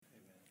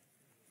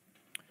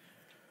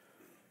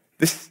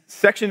This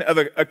section of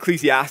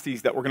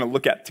Ecclesiastes that we're going to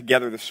look at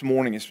together this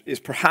morning is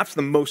perhaps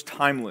the most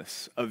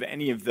timeless of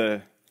any of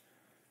the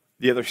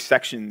other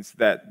sections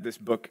that this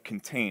book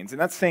contains.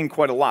 And that's saying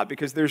quite a lot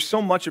because there's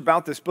so much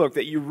about this book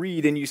that you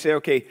read and you say,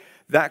 okay,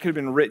 that could have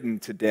been written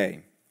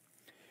today.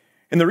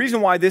 And the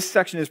reason why this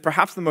section is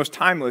perhaps the most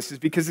timeless is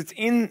because it's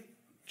in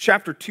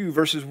chapter 2,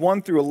 verses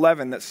 1 through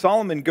 11, that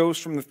Solomon goes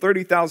from the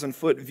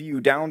 30,000-foot view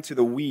down to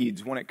the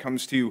weeds when it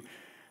comes to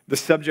the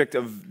subject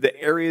of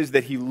the areas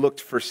that he looked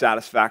for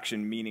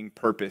satisfaction, meaning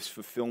purpose,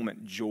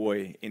 fulfillment,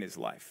 joy in his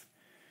life.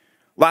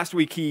 Last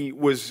week he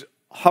was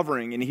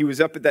hovering and he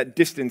was up at that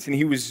distance and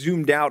he was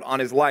zoomed out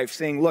on his life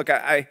saying, look,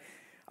 I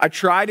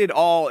tried it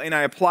all and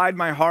I applied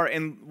my heart,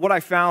 and what I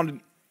found,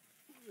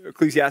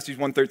 Ecclesiastes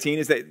 1:13,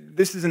 is that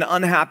this is an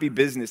unhappy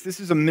business. This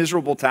is a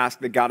miserable task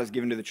that God has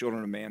given to the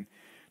children of man,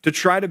 to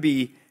try to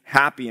be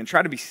happy and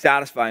try to be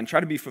satisfied and try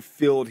to be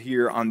fulfilled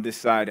here on this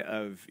side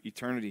of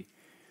eternity.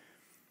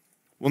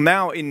 Well,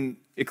 now in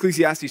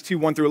Ecclesiastes 2,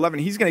 1 through 11,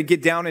 he's going to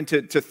get down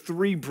into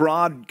three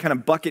broad kind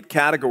of bucket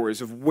categories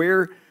of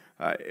where,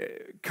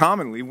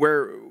 commonly,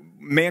 where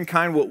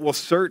mankind will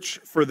search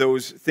for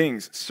those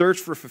things, search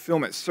for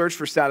fulfillment, search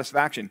for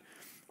satisfaction,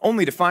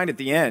 only to find at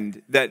the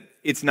end that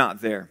it's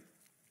not there.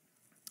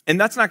 And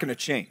that's not going to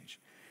change.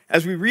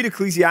 As we read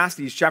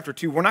Ecclesiastes chapter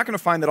 2, we're not going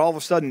to find that all of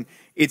a sudden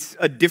it's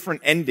a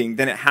different ending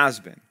than it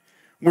has been.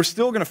 We're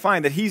still going to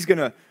find that he's going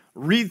to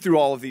read through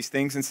all of these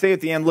things and say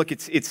at the end, look,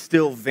 it's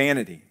still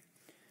vanity.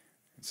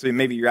 So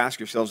maybe you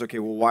ask yourselves, okay,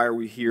 well, why are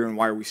we here and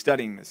why are we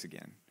studying this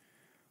again?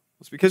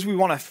 Well, it's because we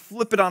want to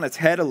flip it on its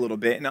head a little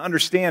bit and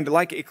understand,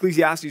 like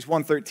Ecclesiastes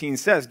 1:13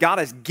 says, God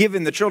has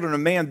given the children of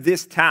man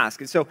this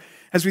task. And so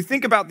as we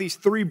think about these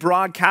three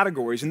broad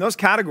categories, and those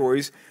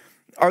categories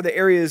are the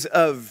areas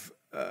of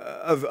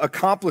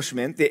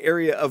accomplishment, the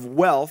area of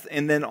wealth,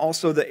 and then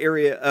also the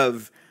area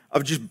of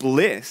just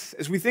bliss.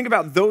 As we think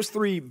about those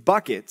three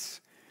buckets,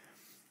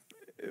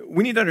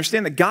 we need to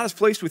understand that God has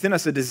placed within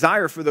us a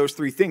desire for those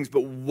three things,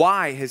 but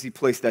why has he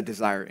placed that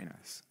desire in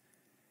us?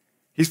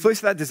 He's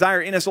placed that desire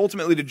in us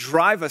ultimately to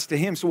drive us to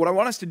him. So what I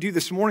want us to do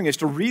this morning is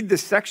to read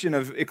this section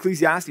of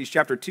Ecclesiastes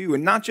chapter 2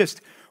 and not just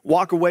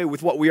walk away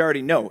with what we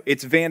already know,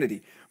 it's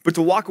vanity, but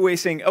to walk away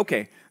saying,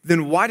 okay,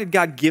 then why did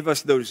God give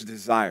us those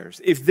desires?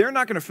 If they're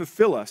not going to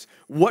fulfill us,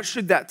 what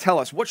should that tell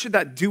us? What should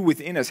that do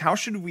within us? How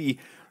should we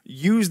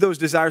use those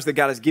desires that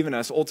God has given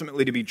us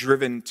ultimately to be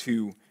driven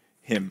to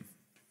him?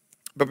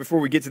 But before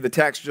we get to the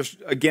text,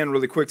 just again,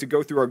 really quick to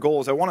go through our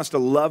goals, I want us to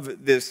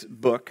love this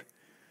book.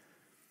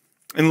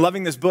 In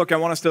loving this book, I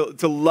want us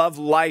to love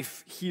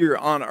life here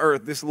on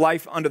earth, this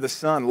life under the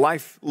sun,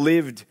 life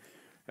lived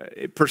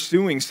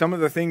pursuing some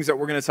of the things that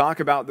we're going to talk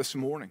about this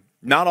morning.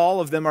 Not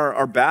all of them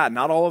are bad.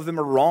 Not all of them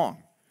are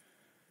wrong.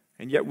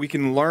 And yet we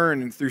can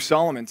learn through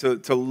Solomon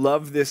to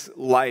love this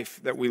life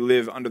that we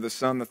live under the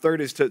sun. The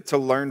third is to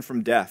learn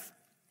from death.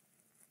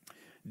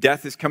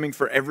 Death is coming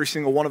for every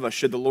single one of us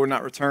should the Lord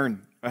not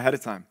return ahead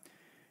of time.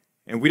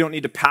 And we don't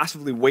need to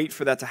passively wait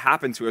for that to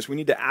happen to us. We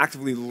need to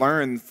actively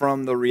learn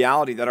from the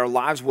reality that our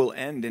lives will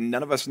end, and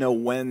none of us know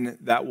when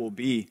that will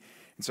be.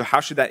 And so how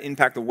should that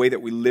impact the way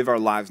that we live our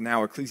lives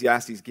now?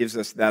 Ecclesiastes gives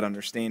us that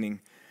understanding.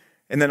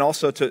 And then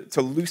also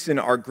to loosen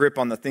our grip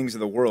on the things of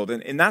the world.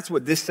 And that's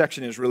what this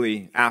section is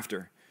really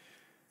after.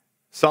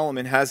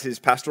 Solomon has his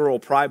pastoral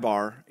pry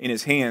bar in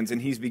his hands,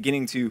 and he's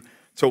beginning to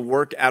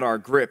work at our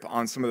grip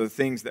on some of the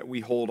things that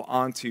we hold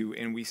on to,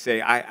 and we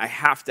say, I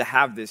have to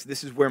have this.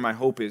 This is where my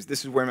hope is.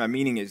 This is where my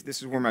meaning is. This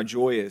is where my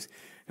joy is.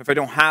 If I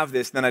don't have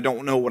this, then I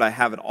don't know what I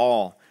have at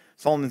all.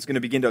 Solomon's going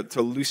to begin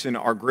to loosen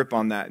our grip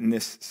on that in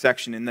this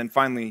section, and then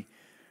finally,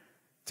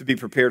 to be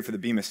prepared for the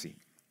bema seat.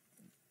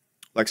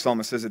 Like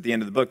Solomon says at the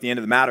end of the book, the end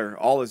of the matter,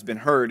 all has been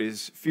heard,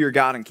 is fear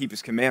God and keep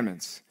his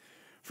commandments.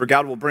 For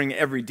God will bring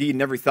every deed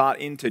and every thought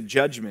into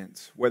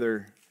judgment,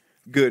 whether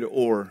good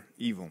or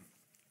evil.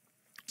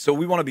 So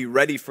we want to be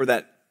ready for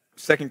that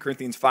 2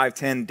 Corinthians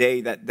 5:10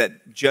 day,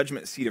 that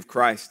judgment seat of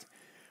Christ,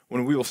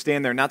 when we will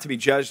stand there not to be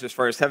judged as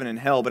far as heaven and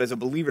hell, but as a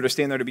believer to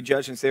stand there to be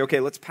judged and say, okay,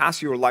 let's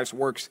pass your life's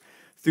works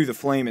through the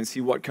flame and see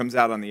what comes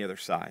out on the other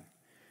side.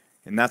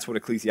 And that's what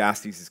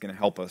Ecclesiastes is going to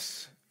help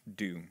us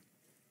do.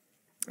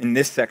 In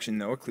this section,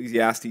 though,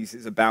 Ecclesiastes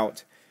is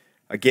about,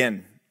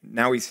 again,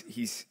 now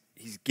he's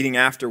getting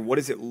after what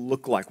does it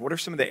look like? What are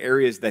some of the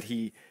areas that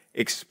he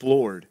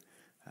explored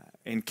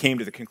and came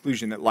to the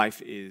conclusion that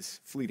life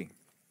is fleeting?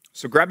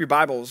 So grab your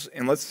Bibles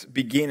and let's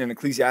begin in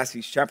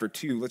Ecclesiastes chapter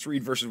 2. Let's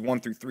read verses 1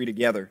 through 3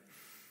 together.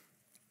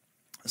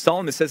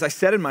 Solomon says, I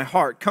said in my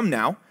heart, come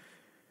now,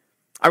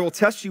 I will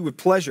test you with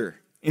pleasure.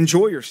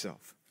 Enjoy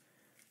yourself.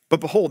 But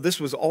behold, this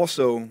was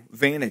also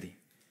vanity.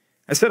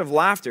 I said of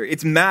laughter,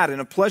 it's mad, and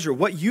of pleasure,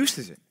 what use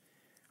is it?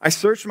 I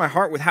searched my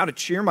heart with how to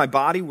cheer my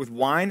body with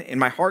wine,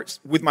 and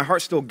with my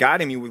heart still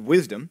guiding me with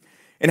wisdom,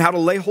 and how to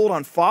lay hold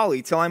on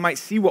folly till I might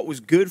see what was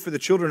good for the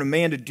children of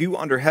man to do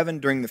under heaven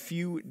during the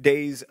few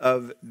days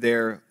of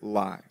their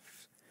lives.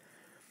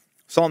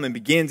 Solomon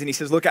begins and he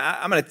says, look,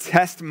 I'm going to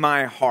test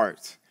my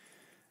heart.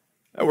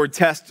 That word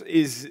test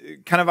is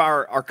kind of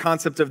our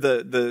concept of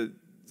the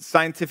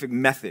scientific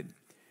method.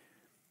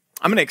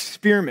 I'm going to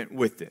experiment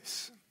with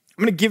this.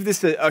 I'm going to give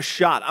this a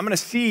shot. I'm going to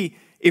see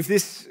if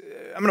this,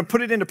 I'm going to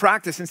put it into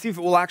practice and see if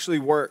it will actually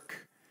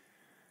work.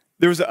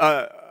 There was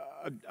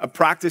a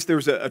practice, there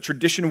was a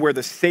tradition where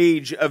the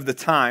sage of the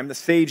time, the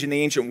sage in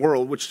the ancient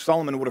world, which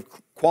Solomon would have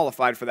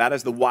qualified for that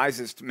as the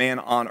wisest man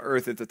on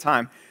earth at the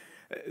time,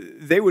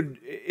 they would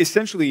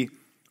essentially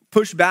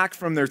push back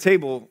from their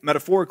table,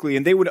 metaphorically,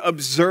 and they would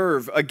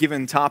observe a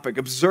given topic,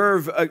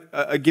 observe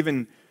a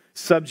given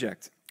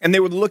subject. And they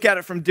would look at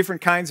it from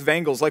different kinds of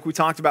angles, like we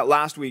talked about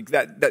last week,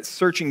 that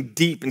searching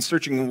deep and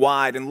searching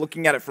wide and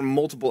looking at it from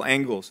multiple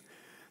angles.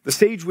 The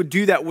sage would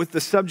do that with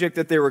the subject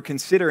that they were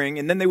considering,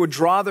 and then they would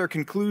draw their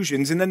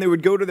conclusions, and then they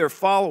would go to their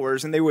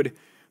followers, and they would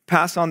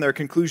pass on their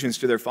conclusions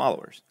to their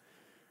followers.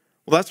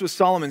 Well, that's what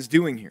Solomon's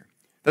doing here.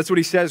 That's what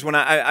he says when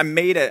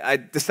I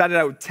decided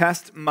I would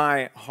test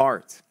my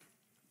heart.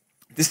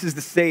 This is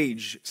the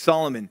sage,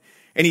 Solomon,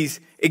 and he's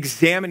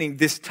examining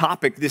this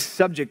topic, this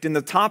subject, and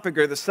the topic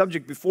or the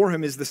subject before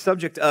him is the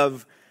subject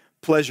of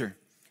pleasure.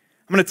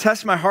 I'm going to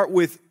test my heart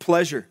with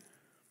pleasure.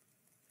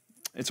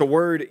 It's a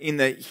word in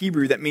the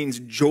Hebrew that means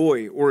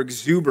joy or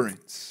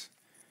exuberance.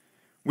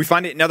 We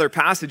find it in other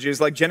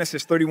passages like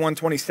Genesis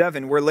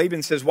 31:27, where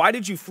Laban says, "Why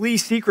did you flee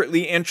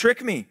secretly and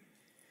trick me?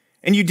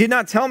 And you did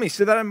not tell me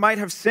so that I might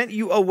have sent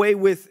you away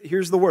with,"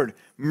 here's the word,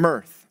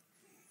 mirth.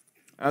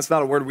 That's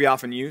not a word we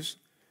often use.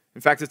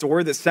 In fact, it's a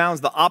word that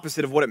sounds the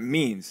opposite of what it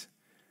means.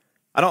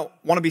 I don't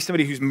want to be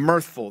somebody who's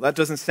mirthful. That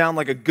doesn't sound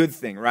like a good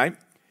thing, right?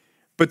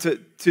 But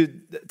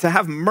to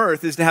have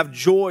mirth is to have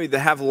joy, to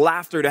have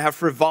laughter, to have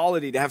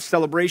frivolity, to have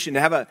celebration, to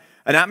have an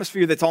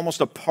atmosphere that's almost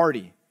a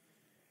party.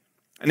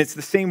 And it's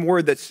the same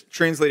word that's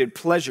translated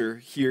pleasure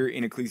here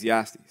in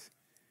Ecclesiastes.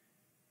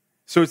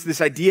 So it's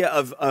this idea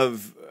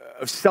of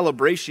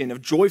celebration,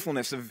 of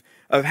joyfulness, of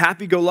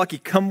happy-go-lucky,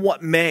 come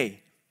what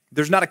may.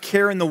 There's not a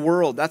care in the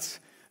world. That's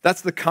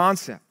the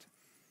concept.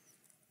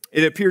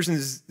 It appears in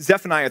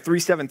Zephaniah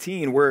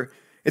 3:17 where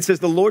it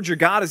says, "The Lord your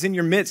God is in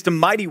your midst, a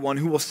mighty one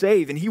who will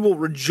save, and he will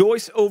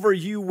rejoice over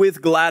you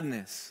with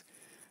gladness."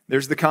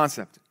 There's the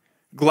concept.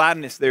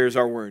 Gladness, there's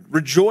our word.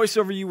 Rejoice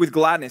over you with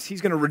gladness.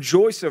 He's going to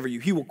rejoice over you.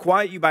 He will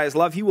quiet you by his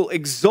love. He will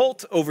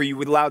exult over you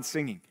with loud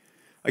singing.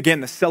 Again,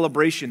 the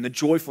celebration, the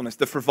joyfulness,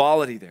 the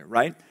frivolity there,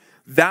 right?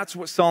 That's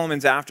what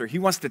Solomon's after. He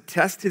wants to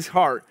test his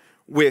heart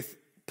with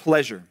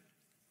pleasure,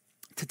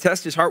 to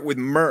test his heart with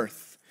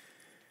mirth.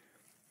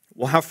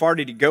 Well, how far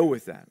did he go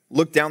with that?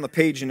 Look down the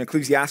page in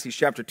Ecclesiastes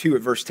chapter 2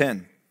 at verse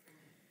 10.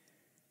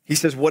 He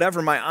says,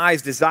 "Whatever my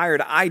eyes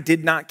desired, I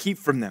did not keep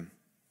from them.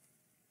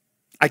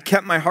 I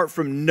kept my heart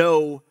from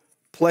no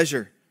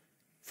pleasure.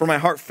 For my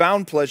heart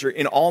found pleasure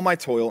in all my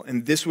toil,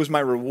 and this was my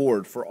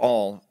reward for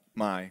all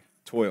my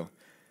toil."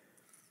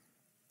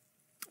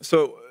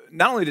 So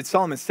not only did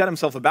Solomon set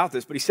himself about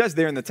this, but he says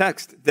there in the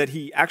text that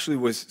he actually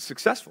was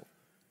successful.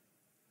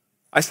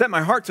 I set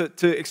my heart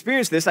to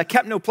experience this. I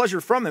kept no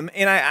pleasure from him,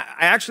 and I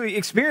actually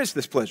experienced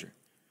this pleasure.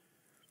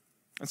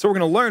 And so we're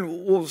going to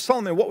learn, well,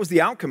 Solomon, what was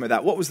the outcome of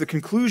that? What was the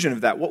conclusion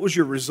of that? What was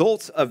your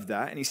results of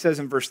that? And he says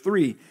in verse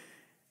 3,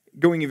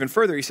 going even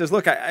further, he says,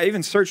 "Look, I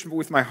even searched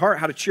with my heart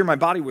how to cheer my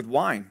body with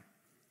wine."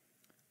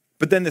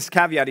 But then this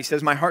caveat, he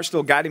says, "My heart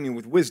still guided me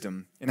with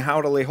wisdom and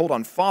how to lay hold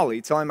on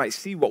folly till I might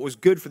see what was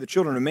good for the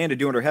children of man to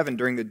do under heaven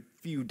during the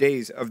few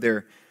days of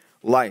their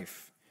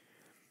life."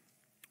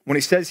 When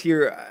he says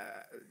here,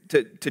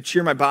 to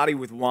cheer my body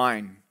with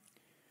wine,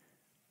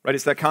 right?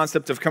 It's that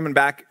concept of coming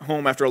back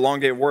home after a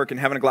long day of work and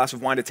having a glass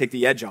of wine to take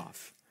the edge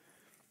off,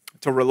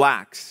 to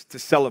relax, to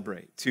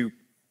celebrate, to,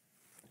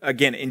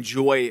 again,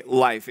 enjoy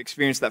life,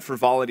 experience that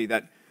frivolity,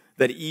 that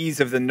ease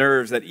of the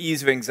nerves, that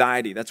ease of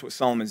anxiety. That's what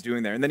Solomon's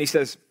doing there. And then he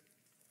says,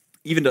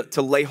 even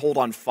to lay hold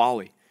on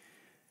folly.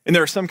 And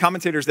there are some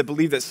commentators that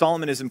believe that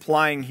Solomon is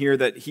implying here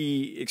that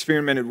he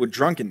experimented with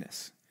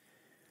drunkenness.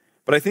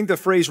 But I think the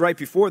phrase right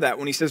before that,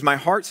 when he says, "My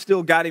heart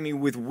still guiding me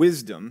with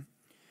wisdom,"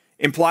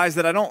 implies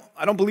that I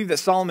don't believe that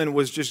Solomon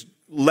was just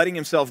letting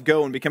himself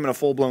go and becoming a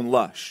full-blown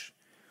lush.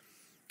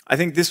 I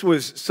think this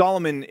was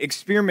Solomon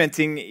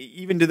experimenting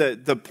even to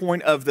the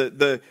point of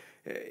the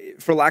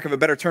for lack of a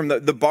better term,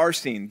 the bar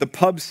scene, the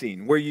pub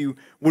scene, where you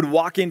would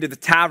walk into the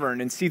tavern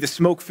and see the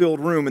smoke-filled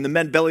room and the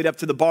men bellied up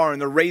to the bar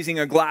and they're raising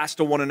a glass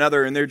to one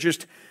another and they're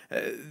just,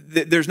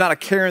 there's not a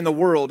care in the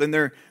world and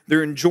they're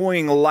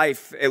enjoying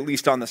life, at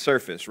least on the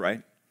surface,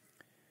 right?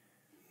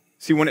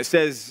 See, when it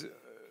says,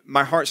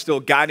 "My heart still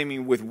guiding me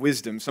with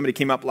wisdom," somebody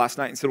came up last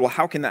night and said, well,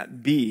 how can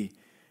that be?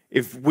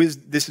 If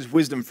this is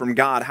wisdom from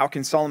God, how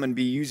can Solomon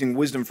be using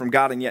wisdom from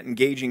God and yet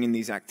engaging in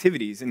these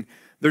activities? And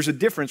there's a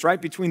difference, right,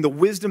 between the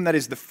wisdom that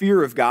is the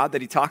fear of God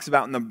that he talks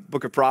about in the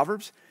book of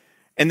Proverbs,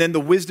 and then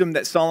the wisdom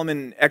that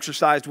Solomon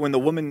exercised when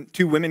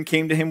two women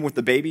came to him with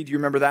the baby. Do you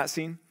remember that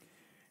scene?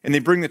 And they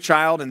bring the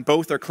child, and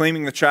both are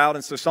claiming the child.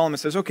 And so Solomon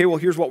says, okay, well,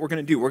 here's what we're going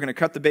to do. We're going to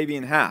cut the baby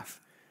in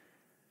half.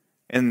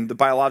 And the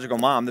biological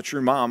mom, the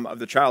true mom of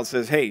the child,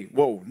 says, hey,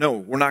 whoa, no,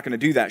 we're not going to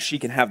do that. She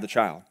can have the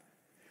child.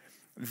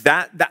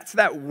 That's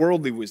that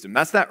worldly wisdom.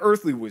 That's that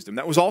earthly wisdom.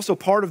 That was also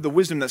part of the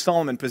wisdom that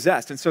Solomon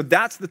possessed. And so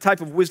that's the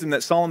type of wisdom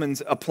that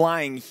Solomon's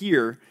applying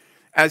here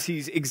as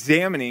he's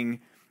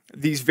examining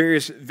these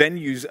various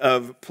venues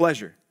of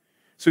pleasure.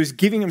 So he's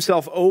giving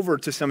himself over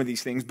to some of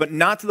these things, but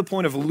not to the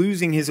point of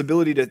losing his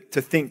ability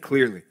to think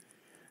clearly.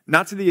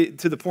 Not to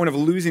the point of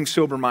losing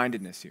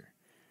sober-mindedness here.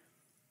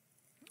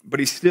 But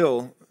he's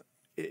still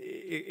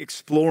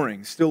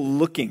exploring, still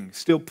looking,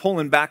 still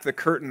pulling back the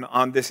curtain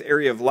on this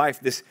area of life,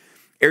 this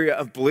area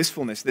of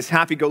blissfulness, this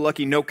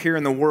happy-go-lucky, no care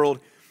in the world.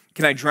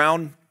 Can I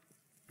drown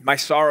my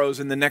sorrows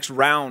in the next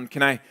round?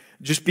 Can I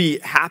just be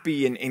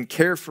happy and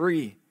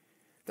carefree?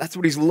 That's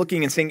what he's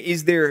looking and saying,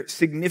 is there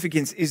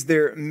significance? Is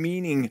there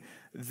meaning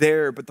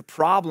there? But the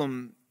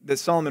problem that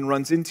Solomon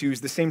runs into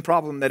is the same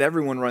problem that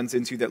everyone runs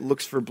into that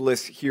looks for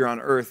bliss here on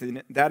earth,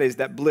 and that is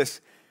that bliss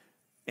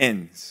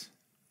ends,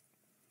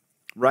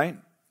 right?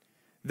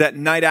 That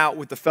night out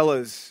with the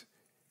fellas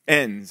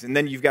ends, and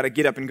then you've got to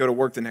get up and go to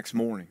work the next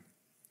morning.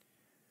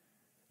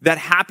 That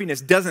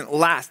happiness doesn't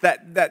last.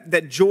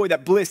 That joy,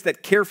 that bliss,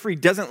 that carefree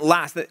doesn't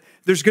last. That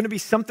there's going to be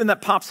something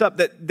that pops up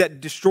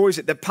that destroys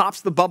it, that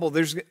pops the bubble.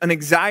 There's an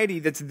anxiety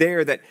that's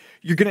there that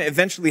you're going to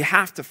eventually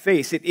have to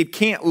face. It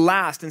can't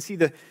last. And see,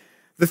 the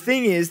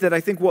thing is that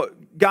I think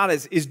what God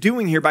is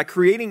doing here by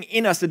creating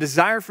in us a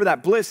desire for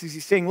that bliss is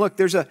he's saying, look,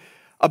 there's a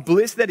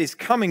bliss that is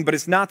coming, but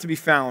it's not to be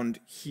found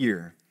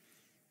here.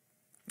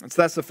 And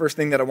so that's the first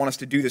thing that I want us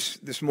to do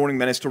this morning,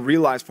 then, is to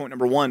realize, point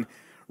number one,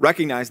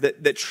 recognize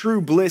that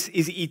true bliss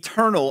is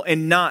eternal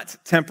and not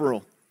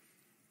temporal.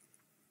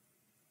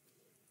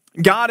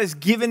 God has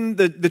given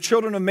the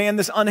children of man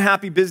this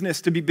unhappy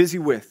business to be busy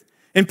with.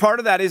 And part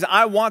of that is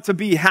I want to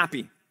be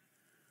happy.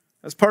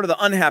 That's part of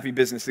the unhappy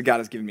business that God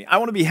has given me. I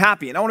want to be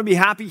happy, and I want to be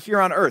happy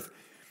here on earth.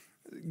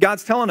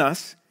 God's telling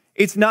us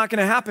it's not going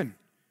to happen.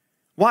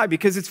 Why?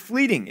 Because it's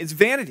fleeting. It's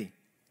vanity.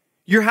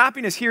 Your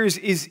happiness here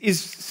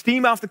is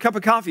steam off the cup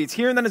of coffee. It's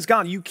here and then it's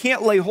gone. You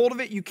can't lay hold of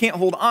it. You can't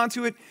hold on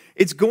to it.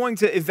 It's going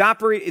to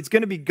evaporate. It's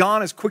going to be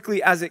gone as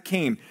quickly as it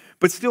came.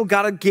 But still,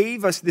 God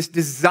gave us this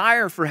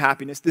desire for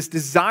happiness, this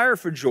desire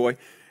for joy.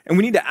 And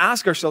we need to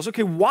ask ourselves,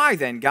 okay, why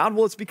then, God?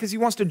 Well, it's because he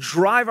wants to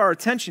drive our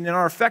attention and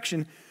our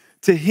affection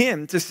to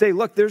him to say,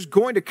 look, there's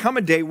going to come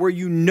a day where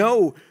you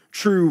know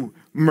true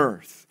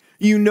mirth.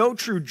 You know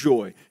true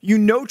joy. You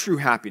know true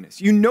happiness.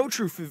 You know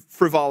true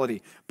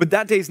frivolity. But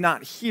that day's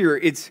not here.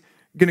 It's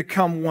going to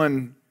come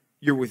when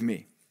you're with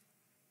me.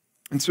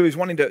 And so he's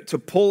wanting to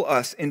pull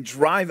us and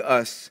drive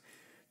us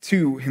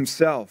to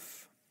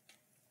himself.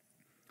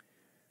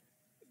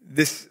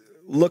 This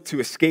look to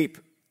escape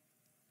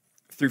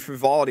through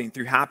frivolity and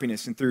through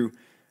happiness and through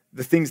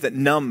the things that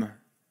numb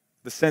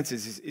the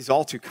senses is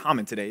all too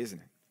common today, isn't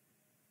it?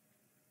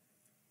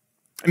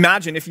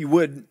 Imagine, if you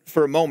would,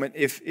 for a moment,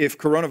 if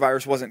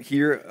coronavirus wasn't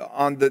here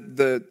on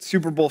the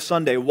Super Bowl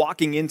Sunday,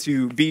 walking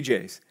into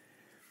BJ's.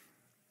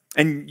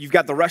 And you've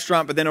got the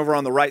restaurant, but then over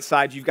on the right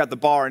side, you've got the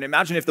bar. And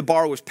imagine if the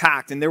bar was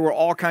packed and there were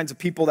all kinds of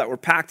people that were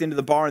packed into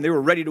the bar and they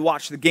were ready to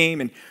watch the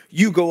game. And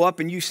you go up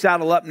and you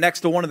saddle up next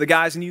to one of the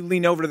guys and you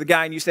lean over to the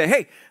guy and you say,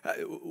 hey,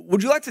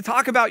 would you like to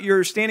talk about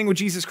your standing with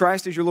Jesus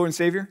Christ as your Lord and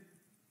Savior?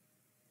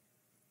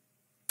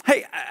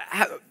 Hey,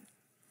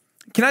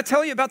 can I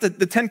tell you about the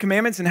 10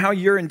 Commandments and how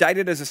you're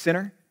indicted as a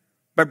sinner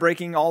by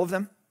breaking all of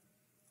them?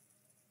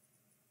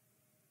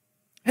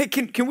 Hey,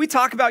 can we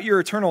talk about your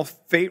eternal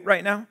fate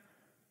right now?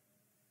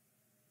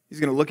 He's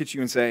going to look at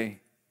you and say,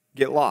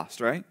 get lost,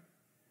 right?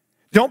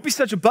 Don't be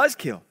such a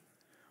buzzkill.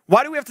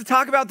 Why do we have to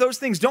talk about those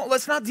things?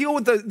 Let's not deal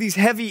with these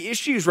heavy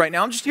issues right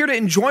now. I'm just here to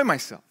enjoy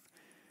myself.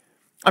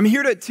 I'm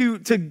here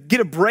to get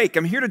a break.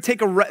 I'm here to take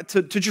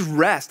to just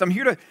rest. I'm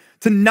here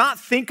to not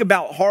think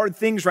about hard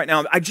things right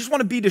now. I just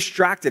want to be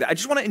distracted. I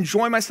just want to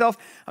enjoy myself.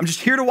 I'm just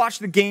here to watch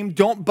the game.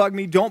 Don't bug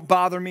me. Don't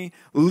bother me.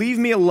 Leave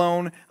me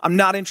alone. I'm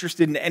not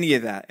interested in any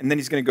of that. And then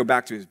he's going to go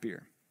back to his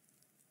beer.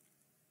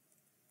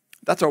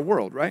 That's our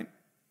world, right?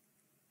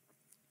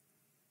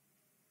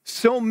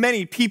 So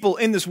many people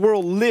in this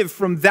world live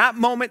from that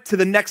moment to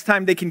the next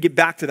time they can get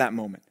back to that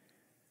moment.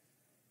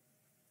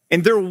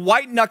 And they're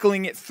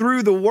white-knuckling it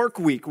through the work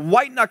week,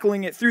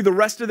 white-knuckling it through the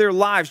rest of their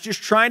lives,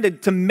 just trying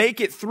to make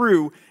it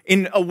through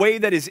in a way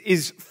that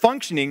is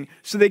functioning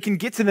so they can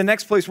get to the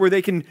next place where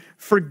they can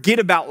forget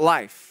about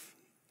life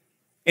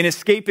and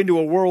escape into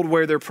a world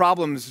where their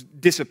problems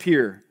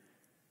disappear,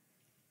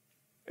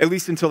 at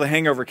least until the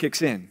hangover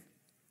kicks in.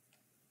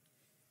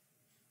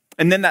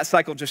 And then that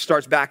cycle just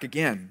starts back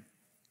again.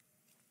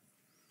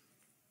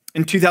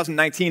 In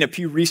 2019, a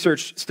Pew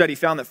Research study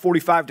found that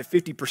 45 to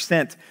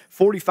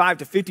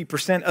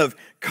 50% of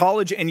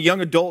college and young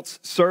adults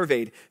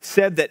surveyed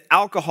said that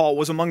alcohol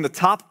was among the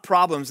top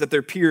problems that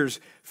their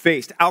peers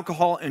faced,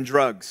 alcohol and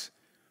drugs.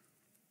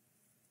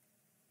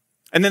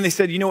 And then they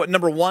said, you know what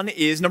number one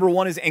is? Number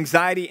one is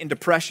anxiety and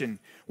depression.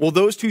 Well,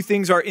 those two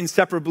things are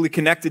inseparably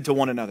connected to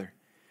one another.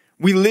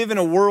 We live in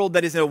a world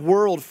that is a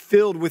world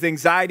filled with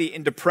anxiety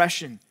and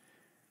depression.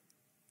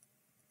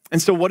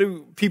 And so what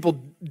do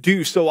people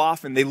do so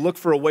often? They look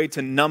for a way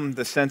to numb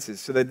the senses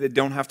so that they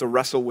don't have to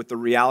wrestle with the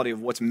reality of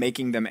what's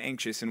making them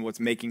anxious and what's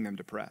making them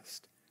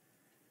depressed.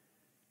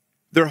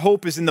 Their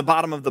hope is in the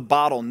bottom of the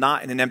bottle,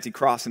 not in an empty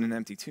cross and an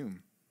empty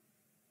tomb.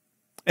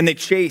 And they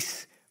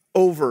chase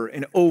over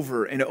and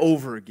over and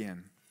over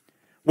again.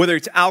 whether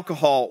it's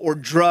alcohol or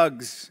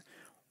drugs,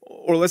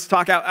 or let's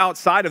talk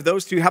outside of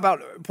those two. How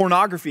about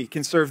pornography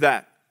can serve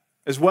that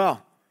as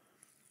well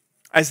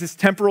as this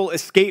temporal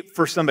escape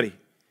for somebody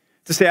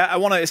to say, I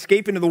want to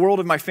escape into the world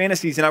of my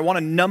fantasies and I want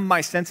to numb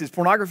my senses.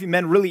 Pornography,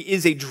 men, really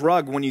is a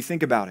drug when you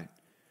think about it.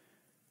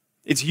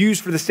 It's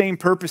used for the same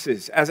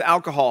purposes as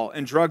alcohol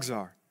and drugs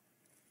are.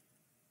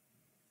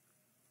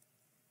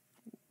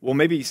 Well,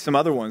 maybe some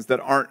other ones that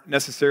aren't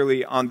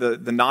necessarily on the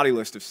naughty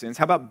list of sins.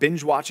 How about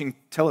binge watching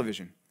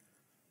television?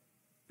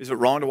 Is it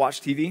wrong to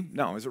watch TV?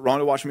 No. Is it wrong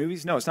to watch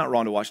movies? No, it's not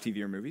wrong to watch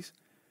TV or movies.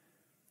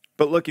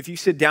 But look, if you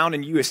sit down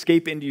and you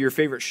escape into your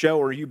favorite show,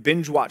 or you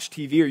binge watch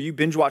TV, or you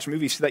binge watch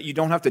movies so that you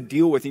don't have to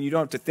deal with and you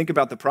don't have to think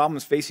about the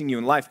problems facing you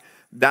in life,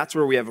 that's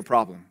where we have a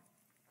problem.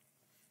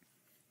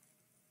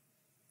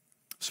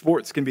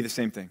 Sports can be the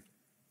same thing.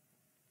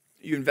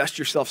 You invest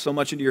yourself so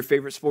much into your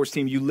favorite sports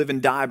team, you live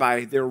and die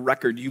by their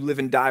record, you live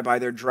and die by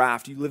their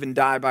draft, you live and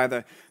die by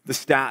the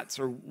stats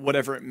or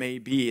whatever it may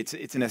be.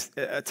 It's an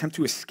attempt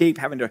to escape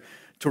having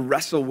to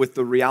wrestle with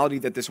the reality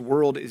that this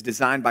world is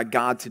designed by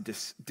God to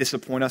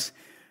disappoint us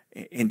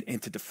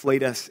and to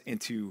deflate us and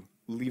to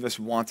leave us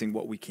wanting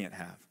what we can't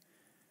have.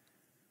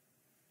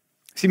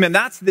 See, man,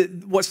 that's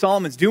what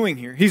Solomon's doing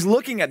here. He's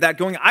looking at that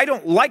going, I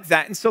don't like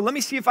that, and so let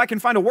me see if I can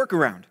find a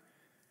workaround.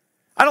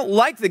 I don't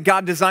like that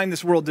God designed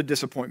this world to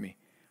disappoint me.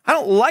 I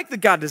don't like that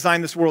God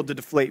designed this world to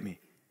deflate me.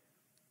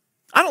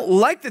 I don't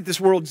like that this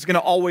world is going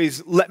to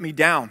always let me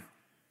down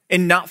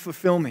and not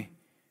fulfill me.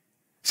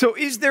 So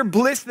is there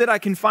bliss that I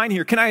can find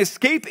here? Can I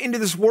escape into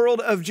this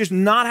world of just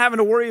not having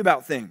to worry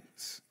about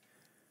things?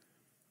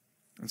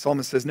 And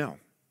Solomon says no.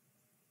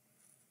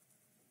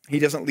 He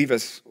doesn't leave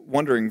us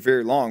wondering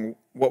very long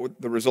what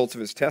the results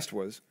of his test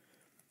was.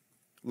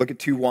 Look at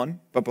 2:1.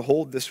 But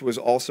behold, this was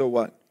also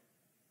what?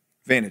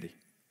 Vanity.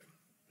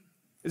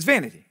 It's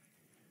vanity.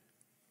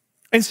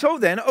 And so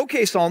then,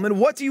 okay, Solomon,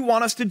 what do you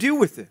want us to do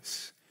with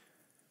this?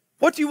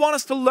 What do you want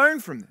us to learn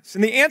from this?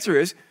 And the answer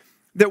is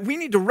that we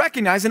need to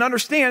recognize and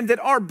understand that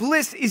our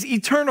bliss is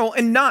eternal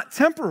and not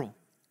temporal.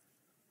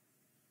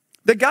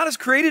 That God has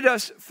created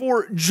us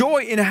for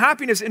joy and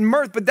happiness and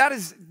mirth, but that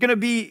is going to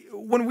be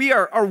when we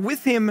are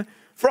with him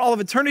for all of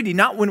eternity,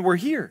 not when we're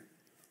here.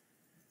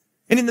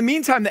 And in the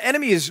meantime, the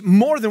enemy is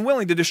more than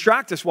willing to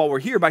distract us while we're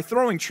here by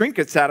throwing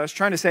trinkets at us,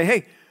 trying to say,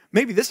 hey,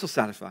 maybe this will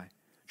satisfy.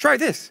 Try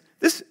this.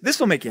 This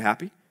will make you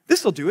happy.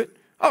 This will do it.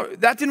 Oh,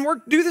 that didn't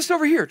work. Do this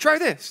over here. Try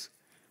this.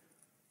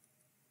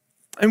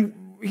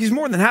 And he's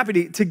more than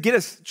happy to get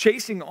us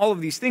chasing all of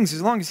these things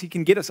as long as he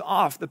can get us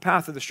off the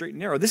path of the straight and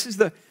narrow. This is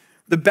the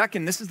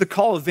beckon. This is the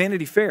call of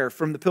Vanity Fair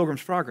from the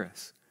Pilgrim's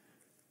Progress.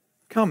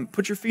 Come,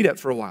 put your feet up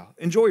for a while.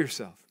 Enjoy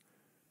yourself.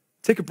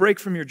 Take a break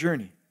from your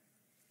journey.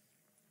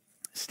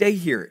 Stay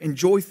here.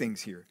 Enjoy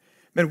things here.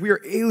 Man, we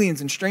are aliens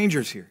and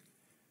strangers here.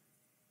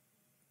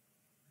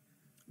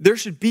 There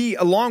should be,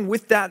 along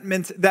with that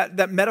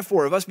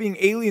metaphor of us being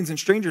aliens and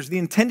strangers, the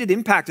intended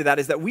impact of that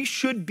is that we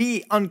should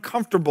be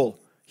uncomfortable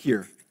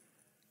here.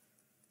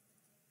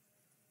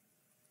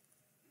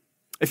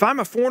 If I'm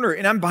a foreigner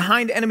and I'm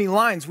behind enemy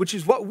lines, which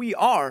is what we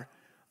are,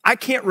 I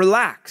can't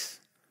relax.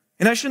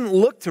 And I shouldn't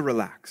look to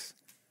relax.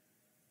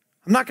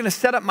 I'm not going to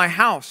set up my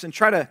house and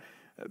try to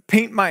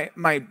paint my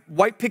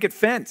white picket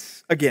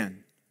fence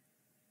again.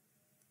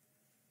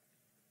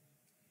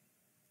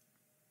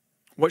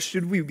 What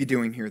should we be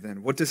doing here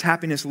then? What does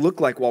happiness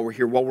look like while we're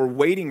here, while we're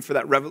waiting for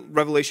that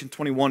Revelation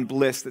 21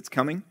 bliss that's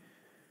coming?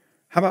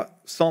 How about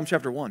Psalm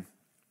chapter 1?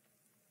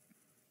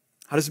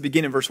 How does it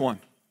begin in verse 1?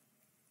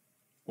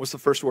 What's the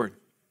first word?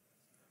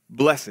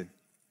 Blessed.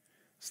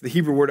 It's the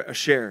Hebrew word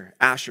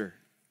asher.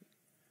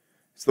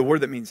 It's the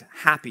word that means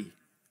happy,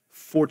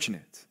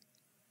 fortunate.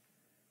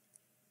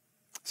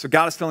 So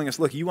God is telling us,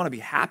 look, you want to be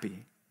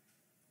happy.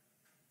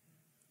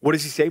 What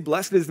does he say?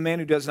 Blessed is the man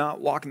who does not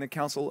walk in the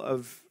counsel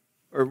of,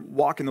 or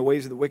walk in the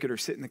ways of the wicked, or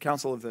sit in the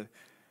counsel of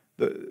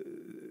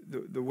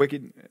the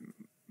wicked,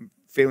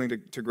 failing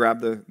to grab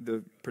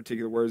the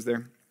particular words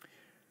there.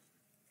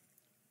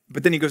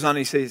 But then he goes on and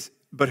he says,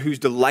 but whose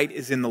delight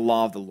is in the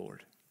law of the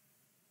Lord.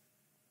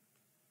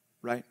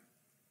 Right?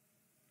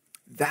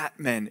 That,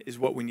 men, is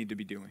what we need to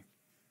be doing.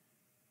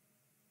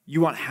 You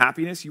want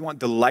happiness? You want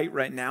delight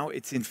right now?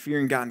 It's in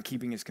fearing God and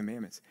keeping his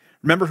commandments.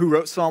 Remember who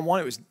wrote Psalm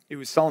 1? It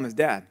was Solomon's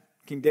dad,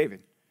 King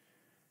David.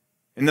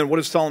 And then what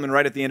does Solomon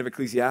write at the end of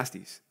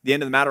Ecclesiastes? The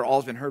end of the matter, all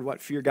has been heard.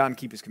 What? Fear God and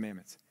keep his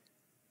commandments.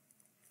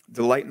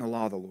 Delight in the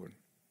law of the Lord.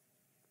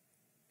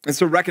 And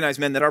so recognize,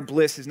 men, that our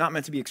bliss is not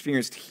meant to be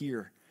experienced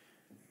here,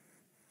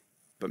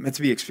 but meant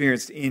to be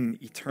experienced in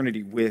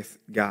eternity with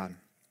God.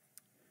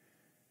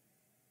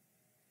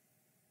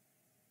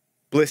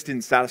 Bliss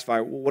didn't satisfy.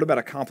 Well, what about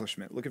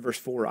accomplishment? Look at verse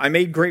 4. I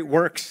made great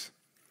works,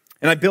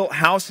 and I built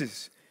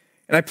houses,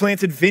 and I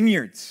planted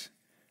vineyards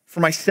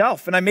for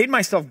myself, and I made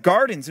myself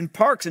gardens and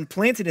parks and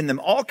planted in them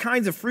all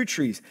kinds of fruit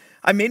trees.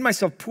 I made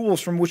myself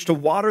pools from which to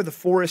water the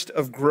forest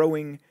of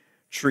growing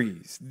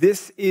trees.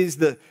 This is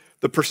the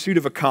pursuit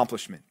of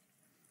accomplishment.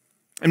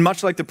 And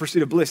much like the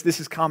pursuit of bliss, this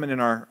is common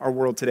in our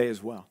world today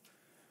as well.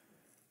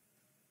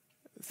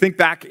 Think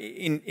back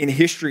in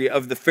history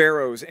of the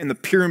pharaohs and the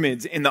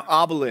pyramids and the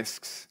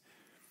obelisks.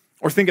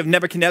 Or think of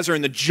Nebuchadnezzar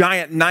and the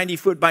giant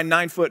 90-foot by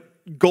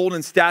 9-foot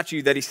golden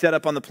statue that he set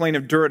up on the plain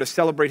of Dura to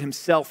celebrate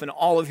himself and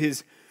all of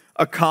his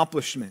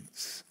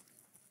accomplishments.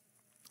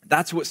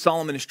 That's what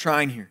Solomon is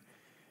trying here.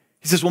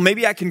 He says, well,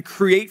 maybe I can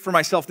create for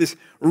myself this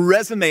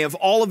resume of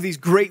all of these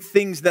great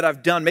things that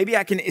I've done. Maybe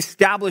I can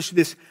establish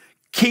this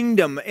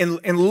kingdom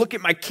and look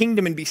at my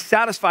kingdom and be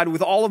satisfied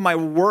with all of my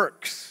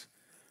works.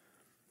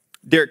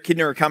 Derek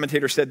Kidner, a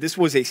commentator, said this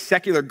was a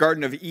secular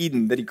Garden of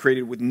Eden that he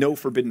created with no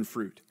forbidden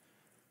fruit.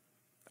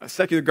 A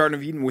secular Garden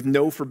of Eden with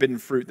no forbidden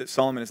fruit that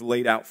Solomon has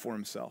laid out for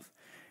himself.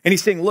 And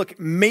he's saying, look,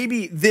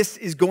 maybe this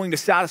is going to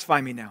satisfy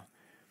me now.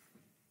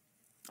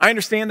 I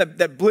understand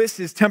that bliss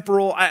is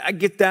temporal. I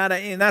get that,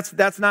 and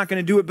that's not going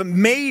to do it. But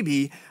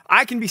maybe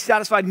I can be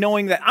satisfied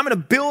knowing that I'm going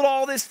to build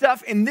all this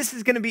stuff, and this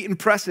is going to be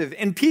impressive.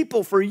 And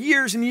people for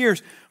years and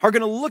years are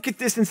going to look at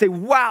this and say,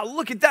 wow,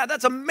 look at that.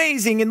 That's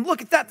amazing. And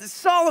look at that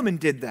Solomon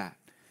did that.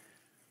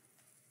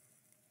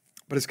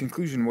 But his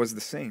conclusion was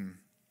the same.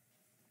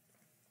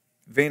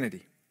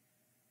 Vanity.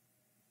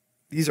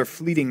 These are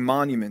fleeting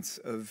monuments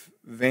of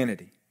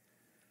vanity.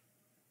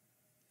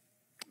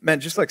 Man,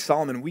 just like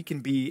Solomon, we can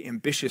be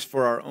ambitious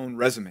for our own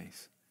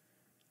resumes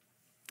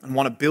and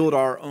want to build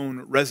our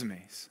own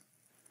resumes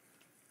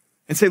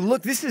and say,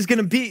 look, this is going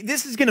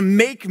to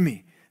make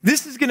me.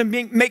 This is going to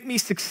make me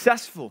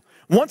successful.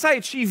 Once I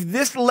achieve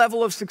this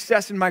level of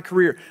success in my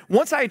career,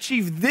 once I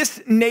achieve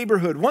this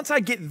neighborhood, once I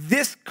get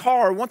this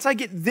car, once I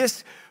get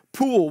this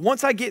pool,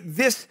 once I get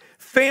this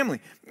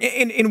family,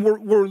 and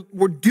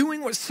we're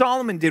doing what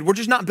Solomon did. We're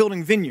just not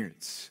building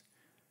vineyards.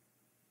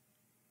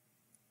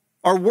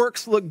 Our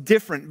works look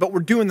different, but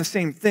we're doing the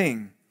same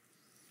thing.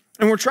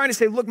 And we're trying to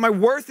say, look, my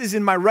worth is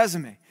in my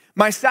resume.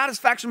 My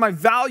satisfaction, my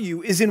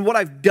value is in what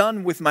I've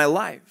done with my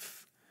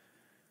life.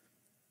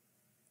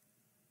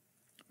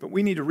 But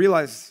we need to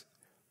realize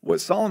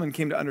what Solomon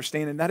came to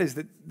understand, and that is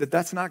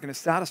that's not going to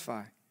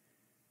satisfy.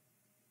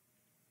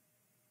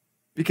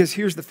 Because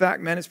here's the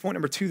fact, man, it's point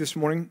number 2 this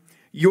morning.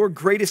 Your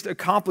greatest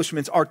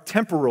accomplishments are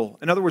temporal.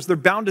 In other words, they're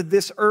bound to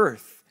this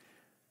earth.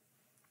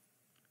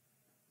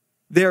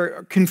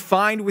 They're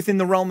confined within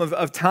the realm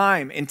of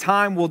time, and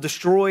time will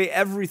destroy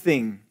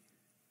everything.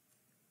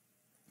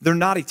 They're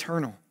not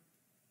eternal.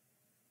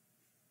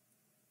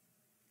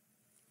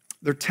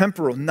 They're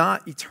temporal,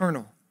 not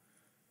eternal.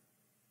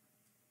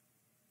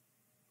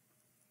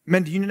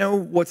 Men, do you know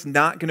what's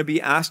not going to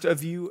be asked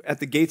of you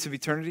at the gates of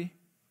eternity?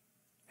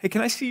 Hey,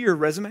 can I see your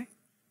resume?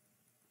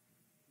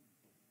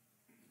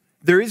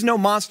 There is no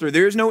monster.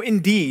 There is no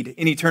indeed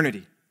in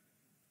eternity.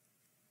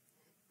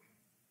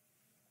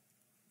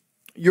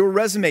 Your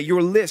resume,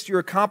 your list, your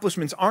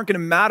accomplishments aren't going to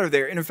matter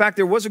there. And in fact,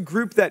 there was a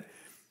group that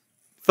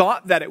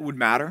thought that it would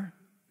matter.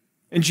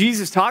 And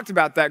Jesus talked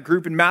about that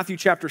group in Matthew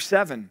chapter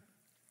 7.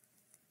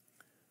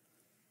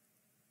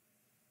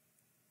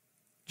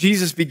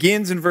 Jesus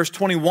begins in verse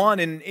 21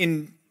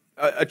 in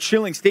a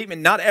chilling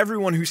statement. Not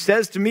everyone who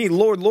says to me,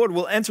 Lord, Lord,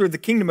 will enter the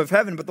kingdom of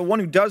heaven, but the one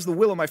who does the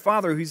will of my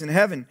Father who's in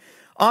heaven.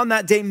 On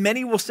that day,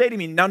 many will say to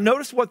me. Now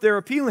notice what they're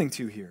appealing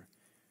to here.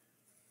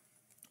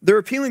 They're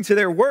appealing to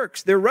their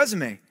works, their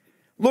resume.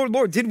 Lord,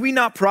 Lord, did we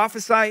not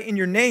prophesy in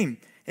your name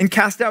and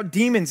cast out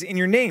demons in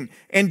your name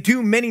and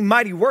do many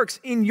mighty works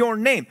in your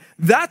name?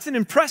 That's an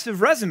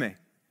impressive resume.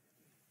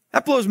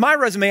 That blows my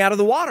resume out of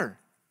the water.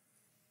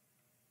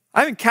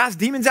 I haven't cast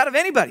demons out of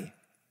anybody.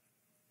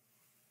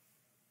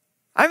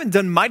 I haven't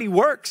done mighty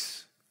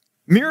works,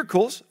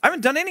 miracles. I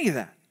haven't done any of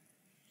that.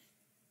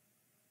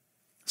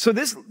 So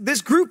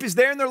this group is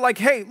there and they're like,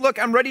 hey, look,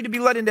 I'm ready to be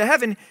led into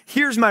heaven.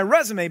 Here's my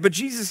resume. But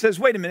Jesus says,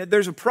 wait a minute,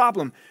 there's a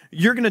problem.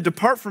 You're going to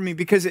depart from me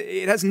because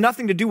it has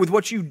nothing to do with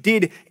what you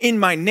did in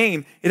my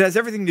name. It has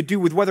everything to do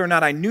with whether or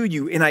not I knew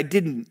you, and I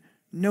didn't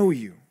know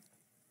you.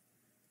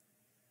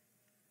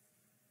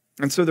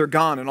 And so they're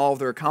gone, and all of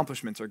their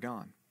accomplishments are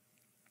gone.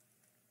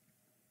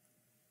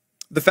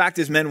 The fact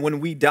is, men,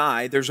 when we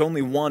die, there's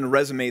only one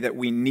resume that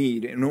we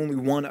need and only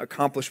one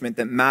accomplishment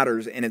that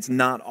matters, and it's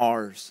not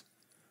ours.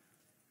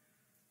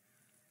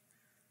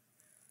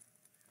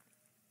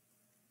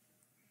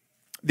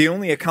 The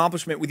only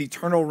accomplishment with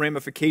eternal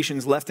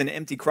ramifications left an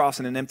empty cross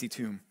and an empty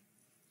tomb.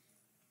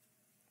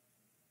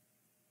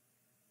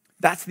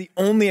 That's the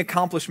only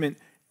accomplishment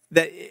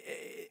that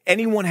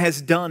anyone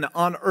has done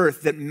on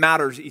earth that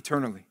matters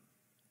eternally.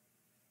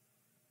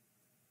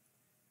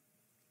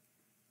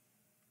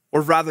 Or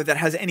rather, that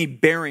has any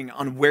bearing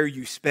on where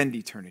you spend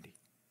eternity.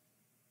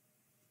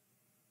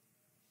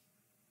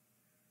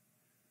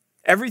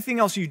 Everything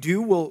else you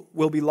do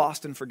will be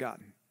lost and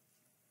forgotten.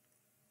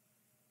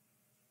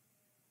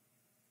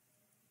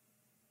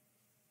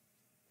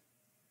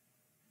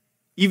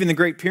 Even the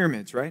Great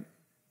Pyramids, right?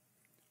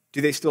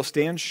 Do they still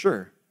stand?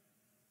 Sure.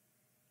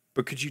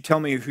 But could you tell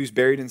me who's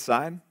buried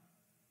inside?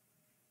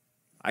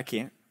 I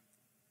can't.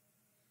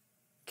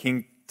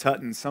 King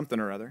Tut and something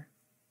or other.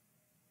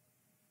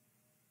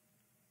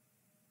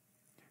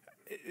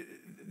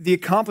 The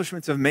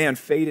accomplishments of man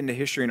fade into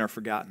history and are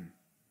forgotten.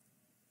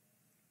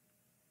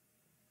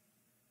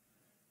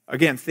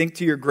 Again, think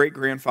to your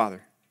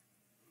great-grandfather.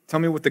 Tell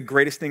me what the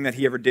greatest thing that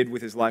he ever did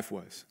with his life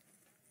was.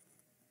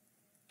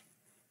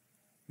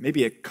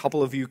 Maybe a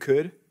couple of you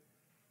could.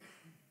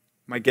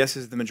 My guess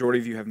is the majority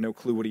of you have no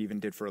clue what he even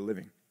did for a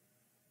living.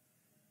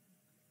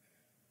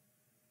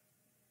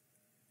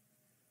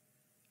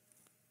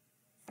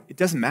 It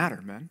doesn't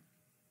matter, man.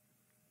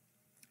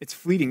 It's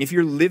fleeting. If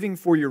you're living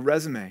for your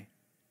resume,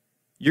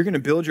 you're going to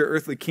build your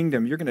earthly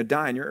kingdom, you're going to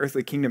die, and your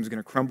earthly kingdom is going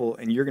to crumble,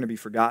 and you're going to be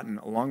forgotten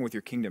along with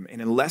your kingdom.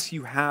 And unless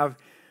you have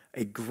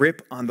a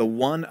grip on the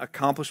one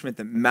accomplishment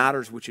that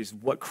matters, which is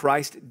what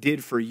Christ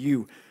did for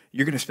you,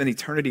 you're going to spend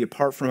eternity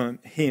apart from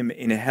him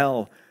in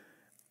hell,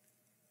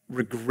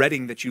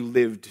 regretting that you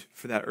lived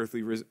for that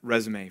earthly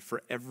resume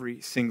for every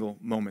single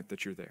moment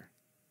that you're there.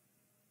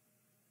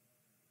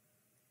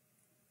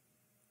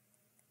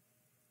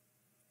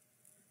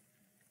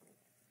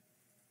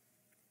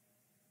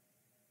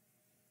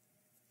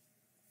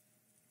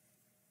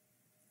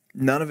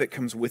 None of it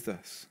comes with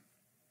us.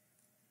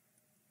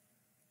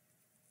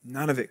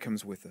 None of it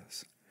comes with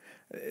us.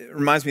 It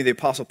reminds me of the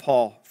Apostle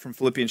Paul from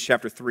Philippians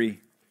chapter 3.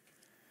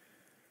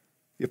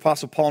 The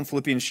Apostle Paul in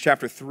Philippians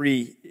chapter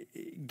 3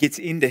 gets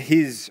into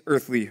his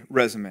earthly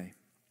resume.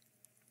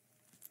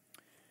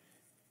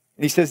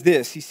 And he says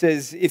this, he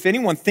says, if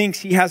anyone thinks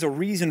he has a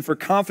reason for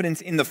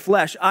confidence in the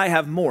flesh, I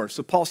have more.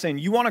 So Paul's saying,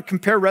 you want to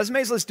compare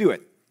resumes? Let's do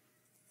it.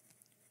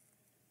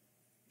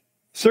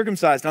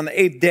 Circumcised on the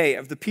 8th day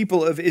of the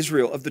people of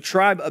Israel, of the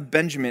tribe of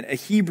Benjamin, a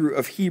Hebrew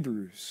of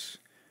Hebrews.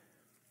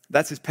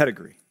 That's his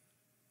pedigree.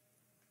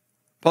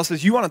 Paul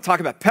says, you want to talk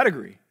about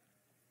pedigree?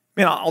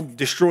 Man, I'll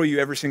destroy you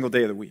every single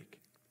day of the week.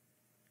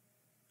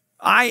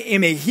 I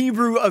am a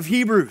Hebrew of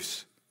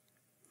Hebrews.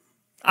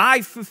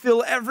 I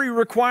fulfill every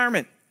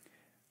requirement.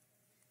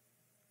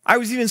 I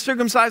was even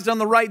circumcised on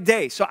the right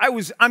day, so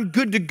I'm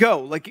good to go.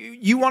 Like,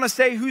 you want to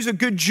say who's a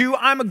good Jew?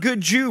 I'm a good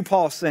Jew,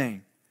 Paul's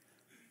saying.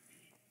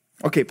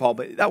 Okay, Paul,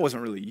 but that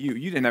wasn't really you.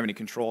 You didn't have any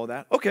control of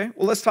that. Okay,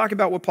 well, let's talk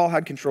about what Paul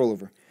had control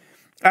over.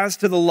 As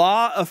to the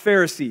law, a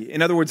Pharisee,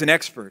 in other words, an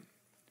expert.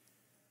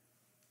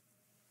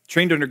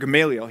 Trained under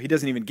Gamaliel. He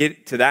doesn't even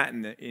get to that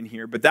in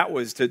here, but that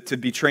was to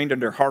be trained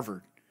under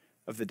Harvard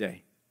of the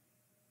day.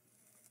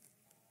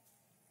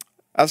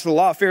 As to the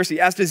law, a Pharisee.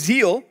 As to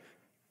zeal,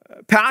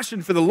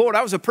 passion for the Lord,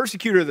 I was a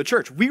persecutor of the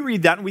church. We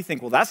read that and we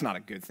think, well, that's not a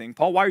good thing.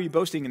 Paul, why are you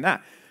boasting in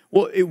that?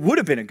 Well, it would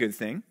have been a good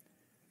thing.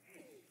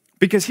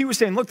 Because he was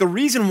saying, look, the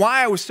reason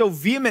why I was so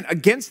vehement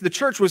against the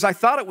church was I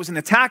thought it was an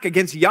attack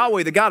against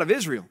Yahweh, the God of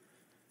Israel.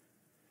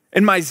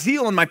 And my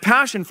zeal and my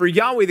passion for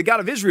Yahweh, the God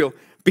of Israel,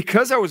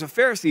 because I was a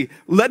Pharisee,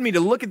 led me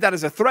to look at that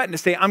as a threat and to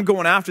say, I'm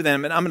going after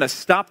them and I'm going to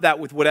stop that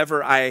with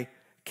whatever I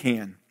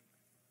can.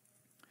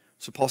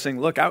 So Paul's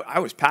saying, look, I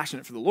was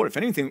passionate for the Lord.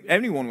 If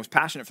anyone was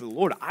passionate for the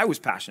Lord, I was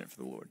passionate for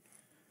the Lord.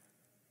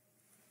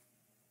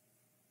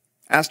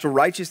 As to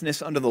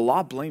righteousness under the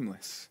law,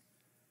 blameless.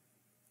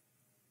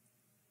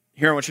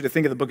 Here I want you to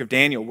think of the book of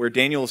Daniel, where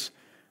Daniel's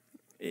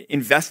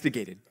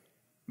investigated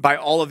by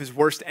all of his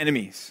worst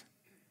enemies.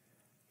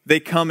 They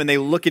come and they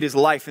look at his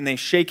life and they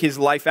shake his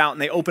life out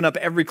and they open up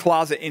every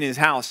closet in his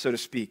house, so to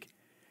speak.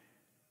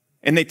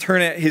 And they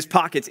turn his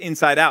pockets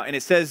inside out. And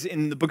it says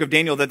in the book of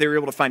Daniel that they were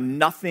able to find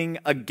nothing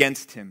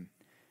against him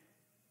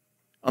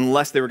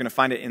unless they were going to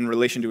find it in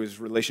relation to his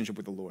relationship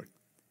with the Lord.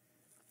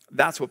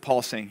 That's what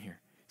Paul's saying here.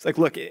 It's like,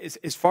 look,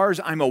 as far as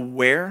I'm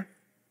aware,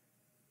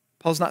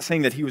 Paul's not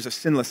saying that he was a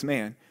sinless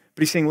man,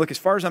 but he's saying, look, as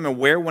far as I'm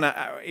aware,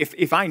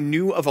 if I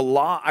knew of a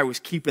law, I was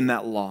keeping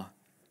that law.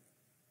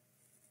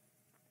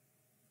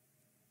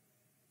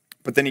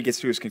 But then he gets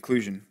to his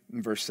conclusion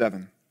in verse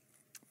 7.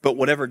 But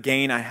whatever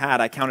gain I had,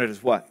 I counted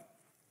as what?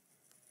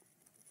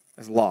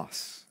 As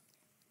loss.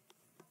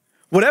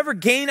 Whatever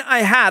gain I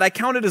had, I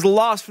counted as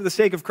loss for the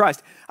sake of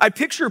Christ. I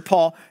picture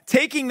Paul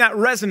taking that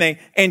resume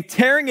and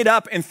tearing it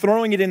up and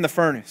throwing it in the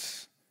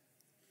furnace.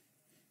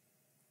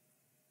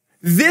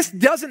 This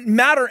doesn't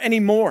matter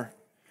anymore.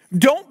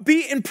 Don't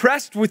be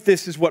impressed with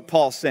this, is what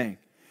Paul's saying.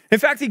 In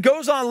fact, he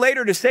goes on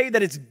later to say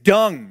that it's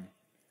dung.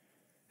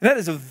 And that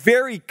is a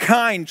very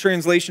kind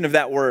translation of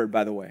that word,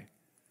 by the way.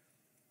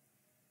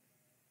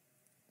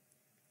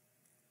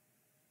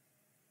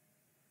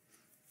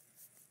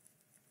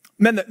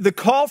 Man, the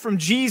call from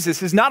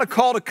Jesus is not a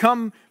call to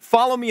come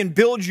follow me and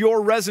build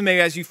your resume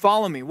as you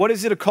follow me. What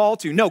is it a call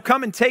to? No,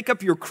 come and take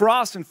up your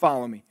cross and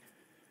follow me.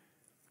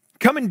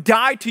 Come and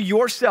die to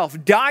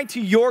yourself, die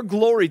to your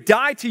glory,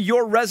 die to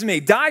your resume,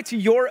 die to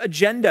your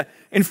agenda,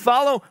 and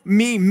follow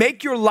me.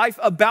 Make your life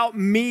about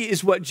me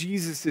is what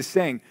Jesus is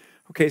saying.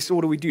 Okay, so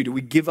what do? Do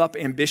we give up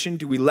ambition?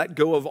 Do we let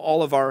go of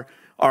all of our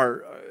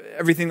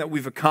everything that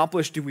we've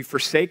accomplished? Do we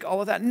forsake all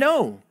of that?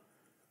 No.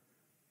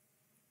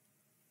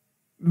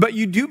 But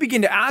you do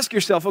begin to ask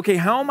yourself, okay,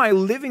 how am I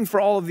living for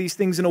all of these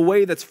things in a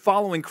way that's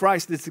following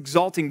Christ, that's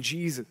exalting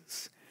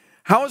Jesus?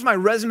 How is my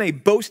resume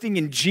boasting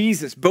in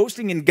Jesus,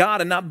 boasting in God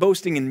and not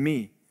boasting in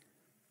me?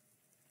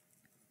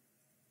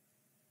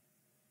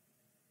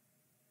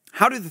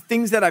 How do the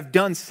things that I've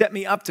done set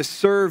me up to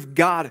serve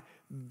God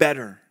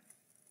better?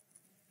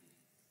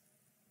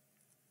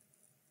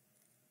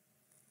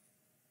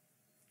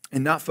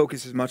 and not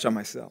focus as much on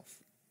myself.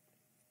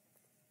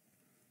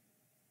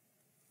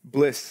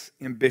 Bliss,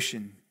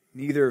 ambition,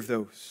 neither of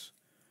those.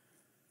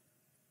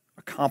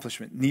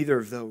 Accomplishment, neither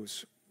of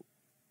those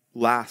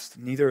last.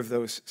 Neither of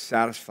those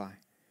satisfy.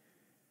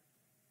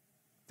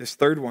 This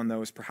third one,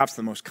 though, is perhaps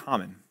the most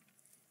common,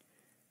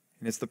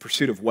 and it's the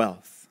pursuit of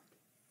wealth.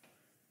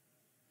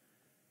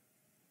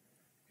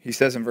 He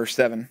says in verse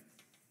 7,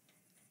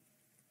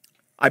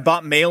 I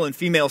bought male and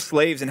female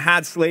slaves and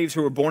had slaves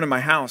who were born in my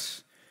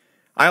house.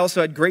 I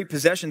also had great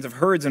possessions of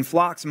herds and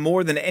flocks,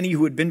 more than any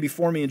who had been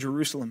before me in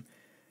Jerusalem.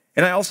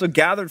 And I also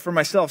gathered for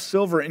myself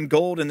silver and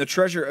gold and the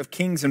treasure of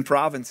kings and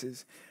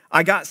provinces.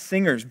 I got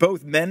singers,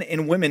 both men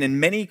and women, and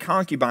many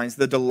concubines,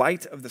 the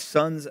delight of the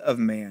sons of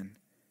man.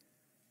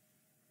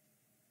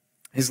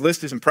 His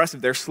list is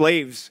impressive. They're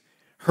slaves,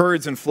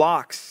 herds, and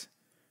flocks.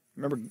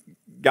 Remember,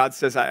 God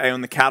says, I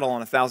own the cattle on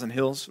 1,000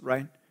 hills,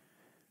 right?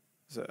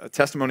 It's a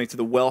testimony to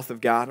the wealth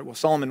of God. Well,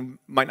 Solomon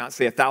might not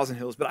say 1,000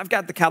 hills, but I've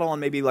got the cattle on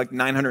maybe like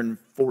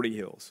 940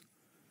 hills.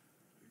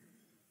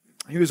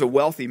 He was a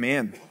wealthy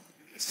man.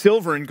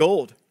 Silver and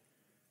gold.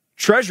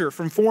 Treasure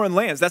from foreign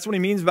lands. That's what he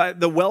means by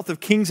the wealth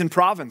of kings and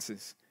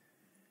provinces.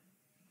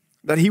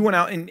 That he went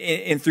out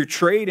and through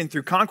trade and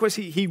through conquest,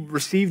 he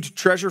received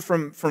treasure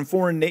from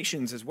foreign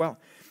nations as well.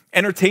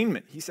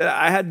 Entertainment. He said,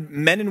 I had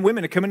men and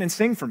women to come in and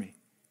sing for me.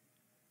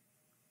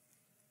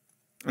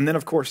 And then,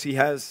 of course, he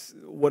has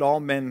what all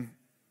men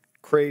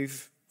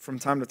crave from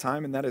time to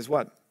time, and that is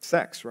what?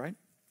 Sex, right?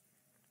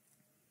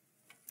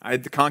 I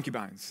had the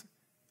concubines,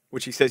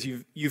 which he says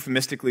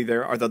euphemistically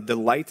there are the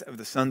delight of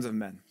the sons of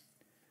men.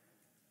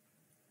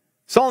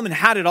 Solomon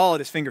had it all at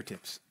his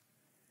fingertips.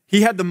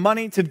 He had the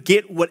money to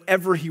get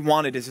whatever he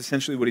wanted is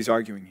essentially what he's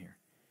arguing here.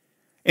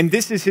 And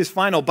this is his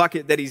final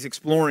bucket that he's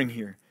exploring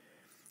here.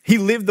 He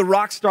lived the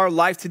rock star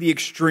life to the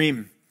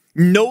extreme.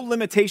 No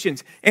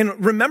limitations.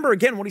 And remember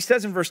again what he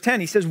says in verse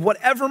 10. He says,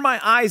 whatever my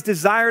eyes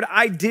desired,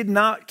 I did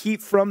not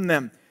keep from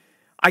them.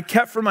 I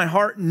kept from my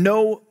heart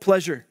no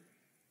pleasure.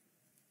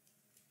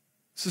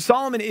 So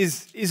Solomon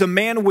is a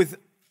man with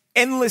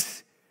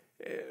endless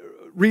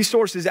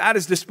resources at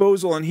his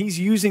disposal, and he's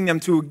using them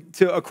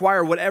to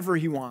acquire whatever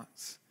he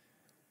wants.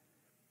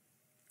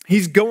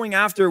 He's going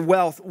after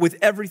wealth with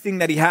everything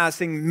that he has,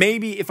 saying,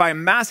 maybe if I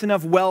amass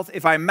enough wealth,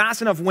 if I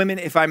amass enough women,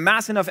 if I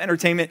amass enough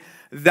entertainment,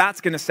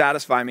 that's going to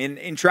satisfy me.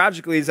 And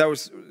tragically, as I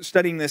was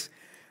studying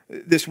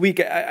this week,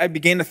 I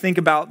began to think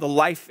about the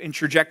life and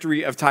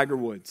trajectory of Tiger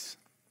Woods.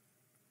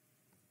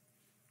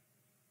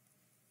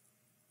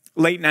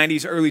 Late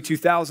 90s, early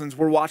 2000s,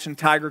 we're watching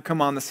Tiger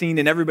come on the scene,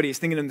 and everybody is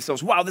thinking to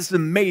themselves, wow, this is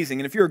amazing.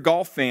 And if you're a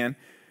golf fan,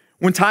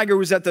 when Tiger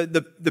was at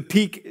the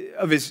peak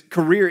of his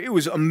career, it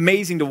was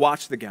amazing to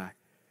watch the guy.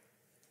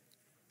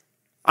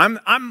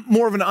 I'm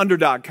more of an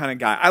underdog kind of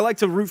guy. I like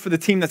to root for the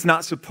team that's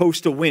not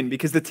supposed to win,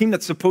 because the team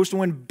that's supposed to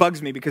win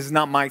bugs me because it's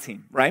not my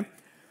team, right?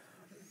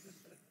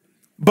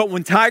 But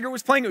when Tiger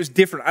was playing, it was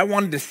different. I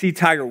wanted to see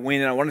Tiger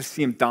win, and I wanted to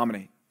see him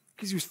dominate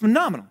because he was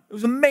phenomenal. It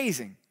was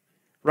amazing,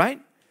 right?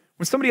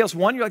 When somebody else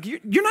won, you're like,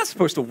 you're not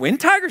supposed to win.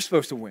 Tiger's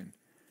supposed to win.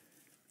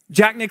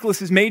 Jack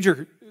Nicklaus's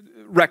major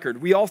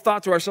record, we all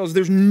thought to ourselves,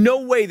 there's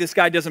no way this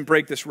guy doesn't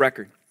break this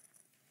record.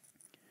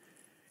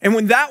 And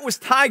when that was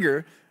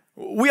Tiger,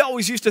 we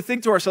always used to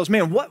think to ourselves,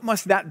 man, what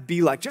must that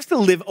be like just to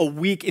live a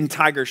week in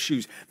Tiger's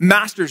shoes?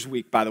 Masters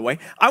week, by the way.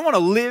 I want to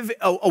live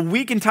a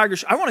week in Tiger's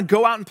shoes. I want to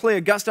go out and play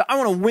Augusta. I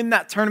want to win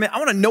that tournament. I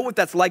want to know what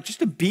that's like just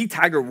to be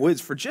Tiger Woods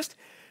for just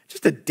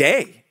a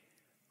day,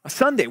 a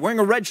Sunday, wearing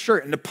a red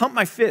shirt and to pump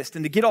my fist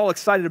and to get all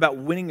excited about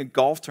winning a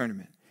golf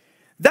tournament.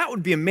 That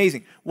would be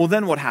amazing. Well,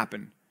 then what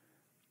happened?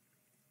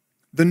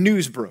 The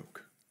news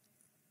broke.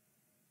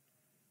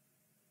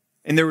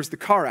 And there was the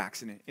car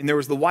accident, and there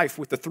was the wife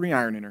with the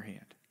 3-iron in her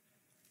hand.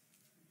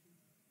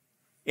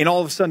 And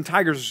all of a sudden,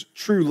 Tiger's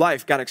true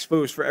life got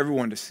exposed for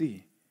everyone to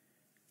see.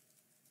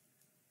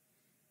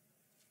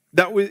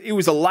 It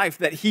was a life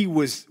that he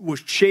was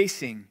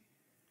chasing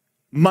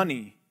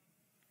money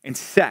and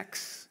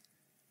sex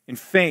and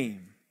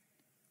fame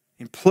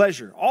and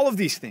pleasure, all of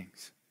these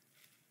things.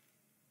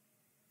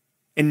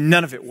 And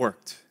none of it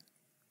worked.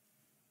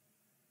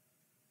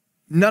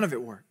 None of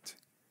it worked.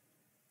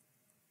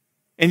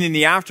 And in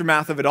the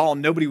aftermath of it all,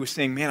 nobody was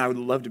saying, man, I would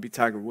love to be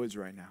Tiger Woods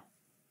right now.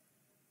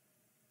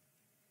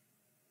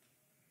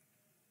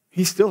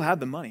 He still had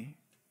the money.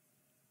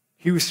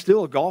 He was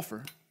still a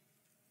golfer.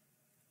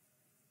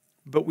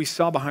 But we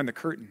saw behind the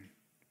curtain.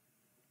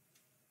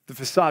 The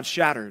facade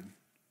shattered.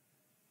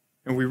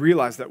 And we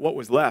realized that what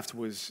was left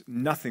was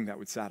nothing that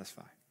would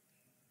satisfy.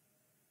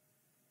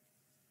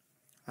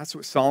 That's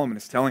what Solomon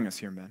is telling us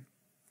here, men.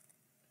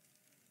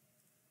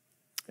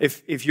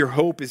 If your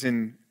hope is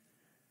in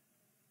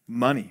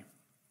money,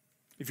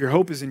 if your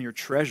hope is in your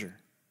treasure,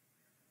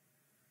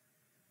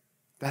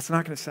 that's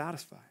not going to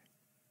satisfy.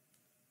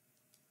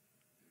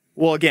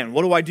 Well, again,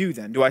 what do I do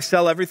then? Do I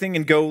sell everything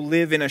and go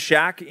live in a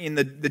shack in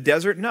the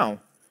desert? No.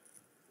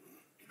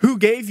 Who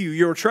gave you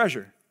your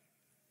treasure?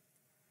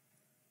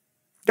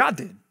 God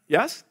did,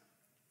 yes?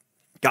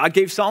 God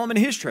gave Solomon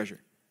his treasure.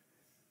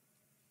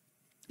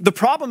 The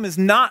problem is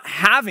not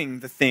having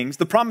the things.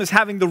 The problem is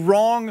having the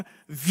wrong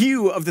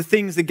view of the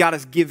things that God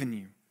has given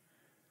you.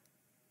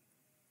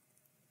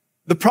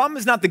 The problem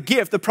is not the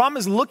gift. The problem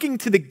is looking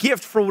to the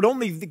gift for what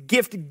only the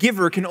gift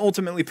giver can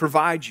ultimately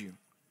provide you.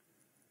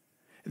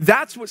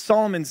 That's what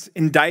Solomon's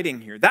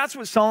indicting here. That's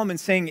what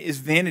Solomon's saying is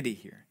vanity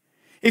here.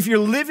 If you're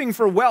living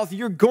for wealth,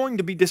 you're going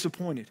to be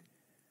disappointed.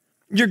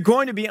 You're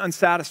going to be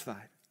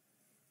unsatisfied.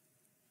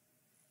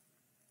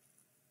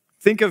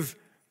 Think of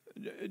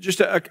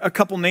just a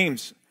couple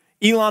names.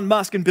 Elon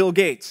Musk and Bill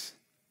Gates.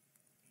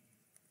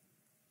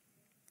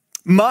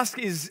 Musk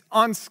is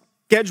on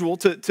schedule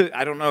to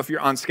I don't know if you're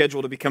on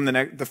schedule to become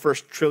the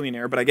first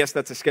trillionaire, but I guess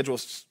that's a schedule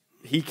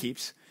he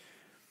keeps.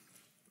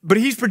 But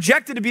he's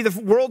projected to be the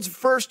world's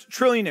first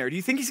trillionaire. Do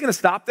you think he's going to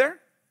stop there?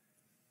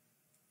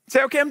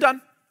 Say, okay, I'm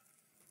done.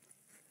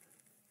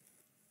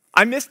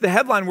 I missed the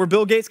headline where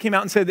Bill Gates came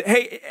out and said,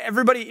 hey,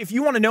 everybody, if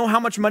you want to know how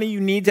much money you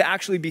need to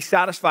actually be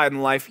satisfied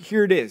in life,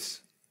 here it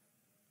is.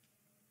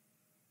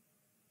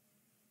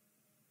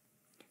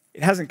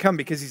 It hasn't come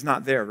because he's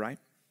not there, right?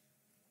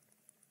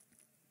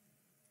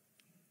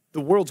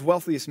 The world's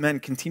wealthiest men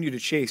continue to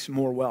chase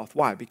more wealth.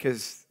 Why?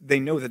 Because they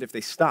know that if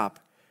they stop,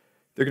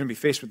 they're going to be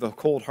faced with the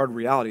cold, hard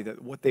reality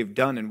that what they've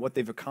done and what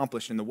they've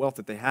accomplished and the wealth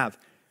that they have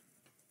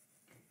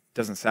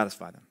doesn't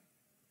satisfy them.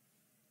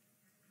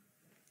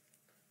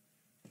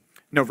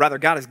 No, rather,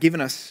 God has given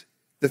us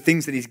the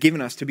things that he's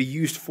given us to be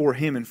used for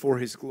him and for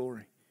his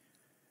glory.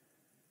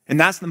 And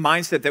that's the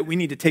mindset that we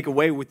need to take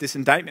away with this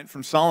indictment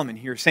from Solomon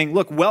here, saying,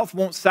 look, wealth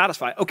won't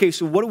satisfy. Okay,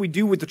 so what do we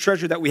do with the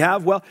treasure that we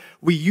have? Well,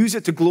 we use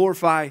it to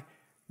glorify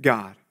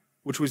God,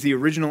 which was the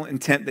original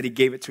intent that he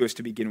gave it to us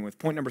to begin with.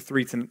 Point number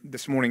 3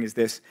 this morning is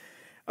this: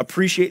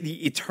 appreciate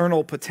the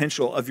eternal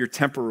potential of your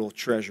temporal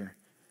treasure.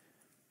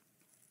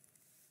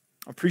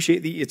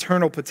 Appreciate the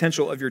eternal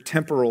potential of your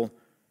temporal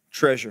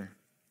treasure.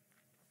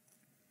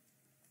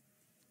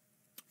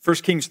 1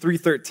 Kings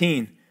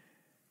 3:13.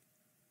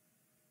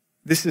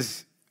 This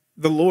is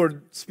the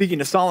Lord speaking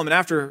to Solomon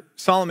after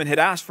Solomon had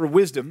asked for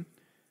wisdom.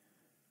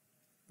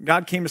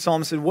 God came to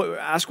Solomon and said,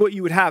 ask what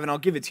you would have and I'll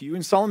give it to you.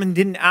 And Solomon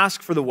didn't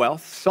ask for the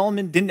wealth.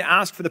 Solomon didn't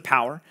ask for the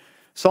power.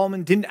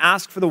 Solomon didn't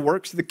ask for the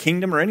works of the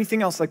kingdom or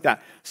anything else like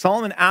that.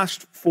 Solomon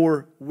asked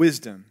for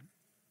wisdom.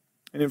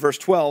 And in verse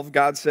 12,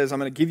 God says, I'm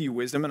going to give you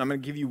wisdom, and I'm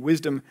going to give you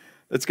wisdom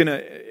that's going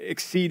to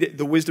exceed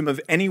the wisdom of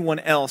anyone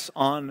else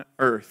on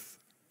earth.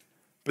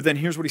 But then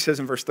here's what he says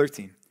in verse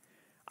 13.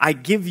 I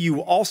give you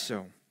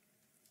also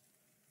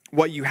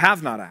what you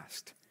have not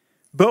asked,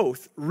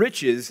 both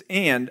riches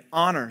and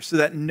honor, so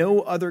that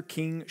no other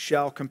king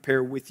shall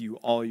compare with you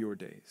all your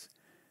days.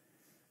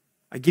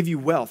 I give you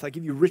wealth, I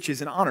give you riches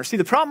and honor. See,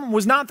 the problem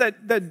was not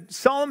that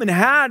Solomon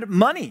had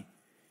money.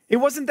 It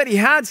wasn't that he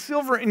had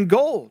silver and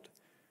gold.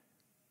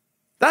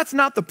 That's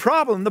not the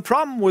problem. The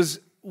problem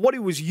was what he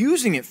was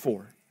using it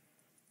for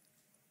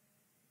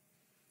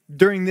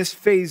during this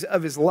phase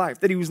of his life,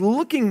 that he was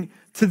looking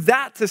to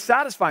that to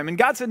satisfy him. And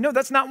God said, no,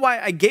 that's not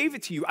why I gave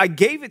it to you. I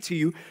gave it to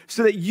you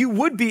so that you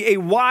would be a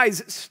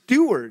wise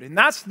steward. And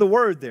that's the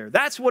word there.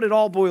 That's what it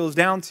all boils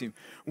down to.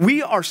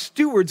 We are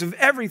stewards of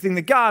everything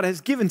that God has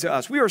given to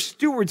us. We are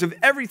stewards of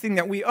everything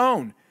that we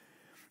own.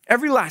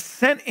 Every last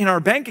cent in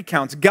our bank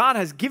accounts, God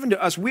has given to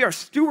us. We are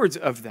stewards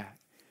of that.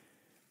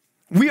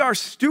 We are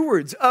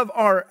stewards of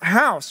our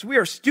house. We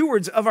are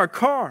stewards of our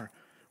car.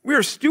 We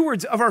are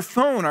stewards of our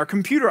phone, our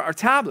computer, our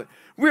tablet.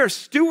 We are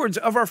stewards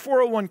of our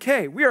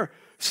 401k. We are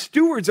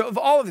stewards of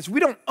all of this.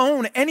 We don't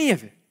own any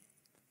of it.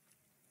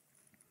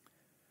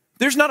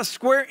 There's not a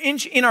square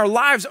inch in our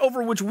lives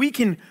over which we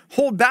can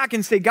hold back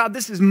and say, God,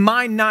 this is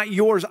mine, not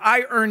yours.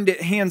 I earned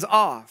it, hands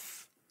off.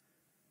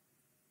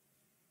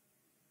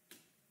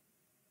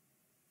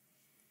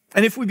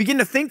 And if we begin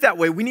to think that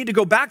way, we need to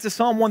go back to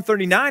Psalm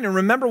 139 and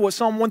remember what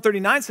Psalm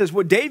 139 says,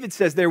 what David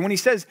says there when he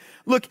says,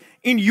 look,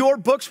 in your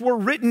books were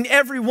written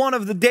every one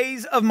of the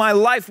days of my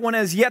life when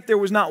as yet there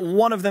was not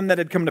one of them that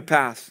had come to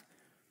pass.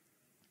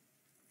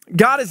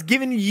 God has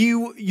given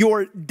you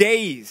your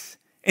days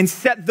and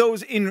set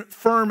those in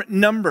firm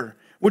number,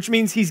 which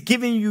means he's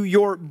given you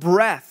your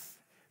breath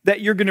that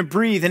you're going to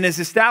breathe and is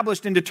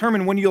established and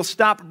determined when you'll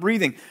stop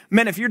breathing.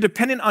 Men, if you're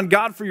dependent on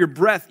God for your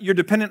breath, you're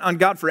dependent on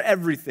God for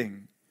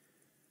everything.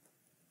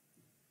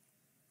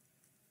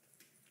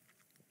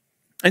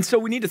 And so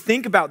we need to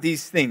think about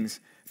these things.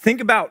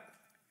 Think about,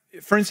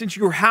 for instance,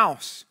 your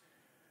house.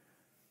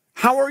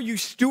 How are you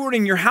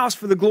stewarding your house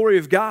for the glory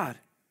of God?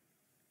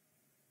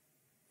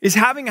 Is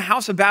having a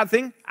house a bad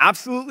thing?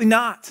 Absolutely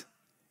not.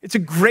 It's a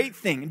great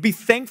thing, and be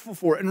thankful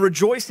for it and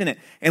rejoice in it.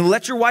 And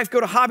let your wife go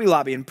to Hobby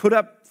Lobby and put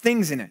up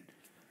things in it.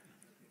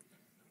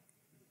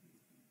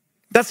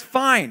 That's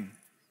fine.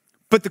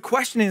 But the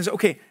question is,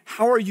 okay,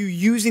 how are you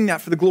using that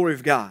for the glory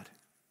of God?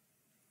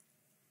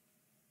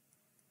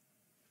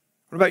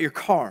 What about your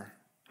car?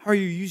 How are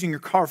you using your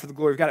car for the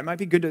glory of God? It might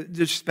be good to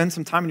just spend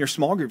some time in your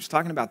small groups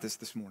talking about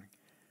this morning.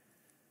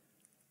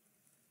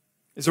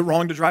 Is it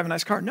wrong to drive a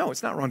nice car? No,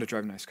 it's not wrong to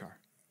drive a nice car.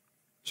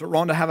 Is it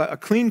wrong to have a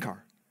clean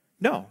car?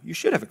 No, you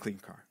should have a clean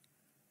car.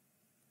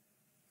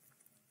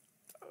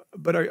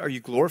 But are you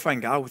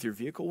glorifying God with your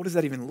vehicle? What does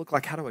that even look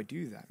like? How do I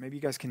do that? Maybe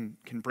you guys can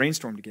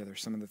brainstorm together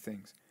some of the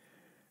things.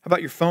 How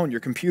about your phone,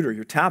 your computer,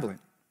 your tablet?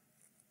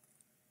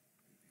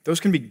 Those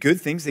can be good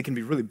things. They can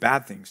be really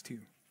bad things too.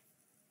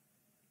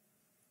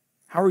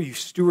 How are you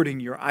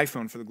stewarding your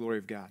iPhone for the glory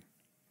of God?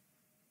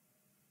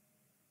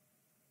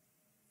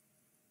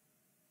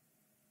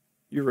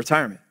 Your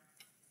retirement.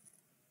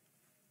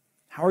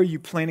 How are you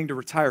planning to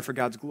retire for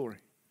God's glory?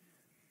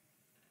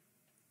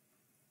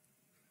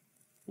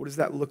 What does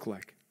that look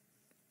like?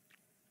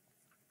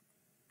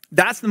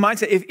 That's the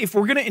mindset. If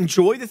we're going to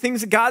enjoy the things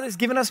that God has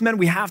given us, men,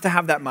 we have to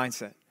have that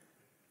mindset.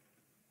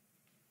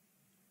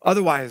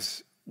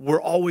 Otherwise,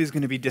 we're always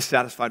going to be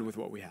dissatisfied with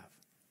what we have.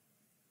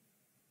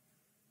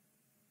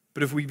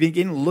 But if we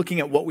begin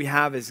looking at what we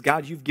have as,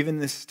 God, you've given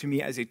this to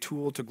me as a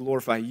tool to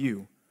glorify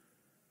you,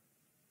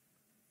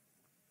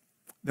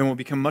 then we'll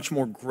become much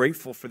more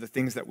grateful for the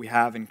things that we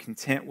have and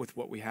content with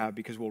what we have,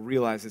 because we'll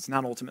realize it's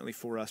not ultimately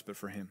for us, but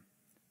for him.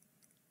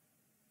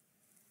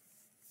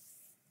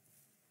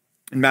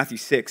 In Matthew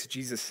 6,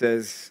 Jesus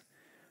says,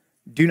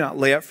 do not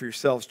lay up for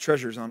yourselves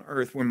treasures on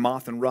earth where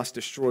moth and rust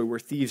destroy, where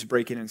thieves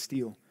break in and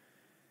steal.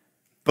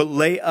 But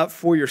lay up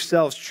for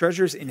yourselves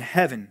treasures in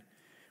heaven,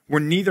 where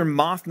neither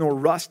moth nor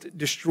rust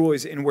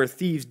destroys, and where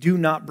thieves do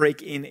not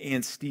break in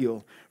and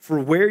steal. For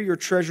where your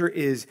treasure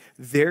is,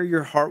 there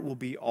your heart will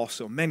be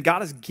also. Man,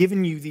 God has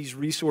given you these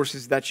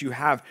resources that you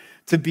have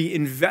to be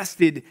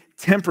invested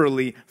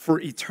temporally for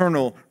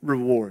eternal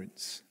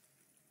rewards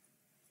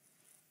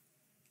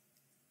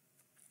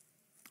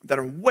that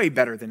are way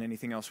better than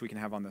anything else we can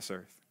have on this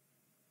earth.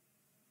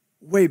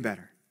 Way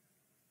better.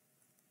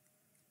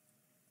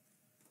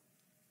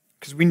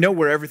 Because we know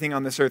where everything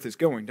on this earth is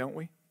going, don't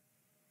we?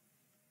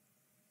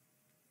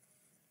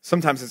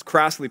 Sometimes it's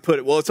crassly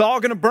put, well, it's all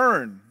going to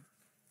burn.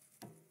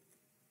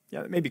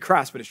 Yeah, it may be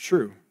crass, but it's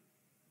true.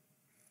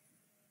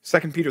 2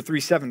 Peter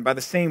 3:7, by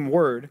the same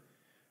word,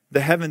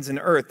 the heavens and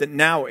earth that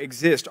now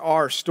exist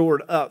are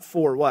stored up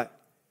for what?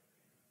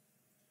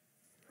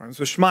 Rhymes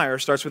with Schmeier,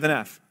 starts with an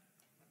F.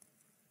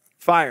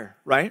 Fire,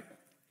 right?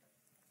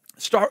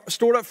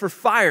 Stored up for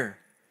fire.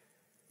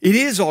 It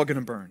is all going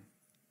to burn.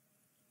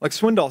 Like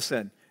Swindoll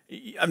said,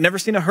 I've never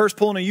seen a hearse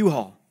pulling a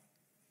U-Haul.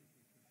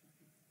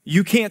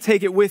 You can't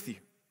take it with you.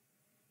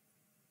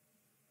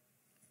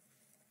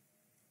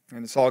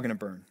 And it's all going to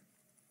burn.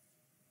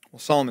 Well,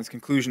 Solomon's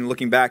conclusion,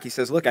 looking back, he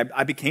says, look,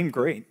 I became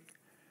great.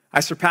 I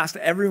surpassed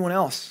everyone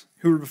else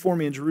who were before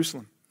me in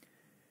Jerusalem.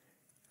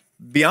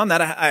 Beyond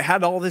that, I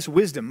had all this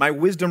wisdom. My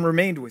wisdom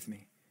remained with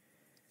me.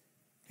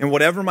 And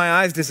whatever my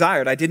eyes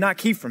desired, I did not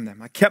keep from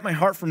them. I kept my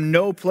heart from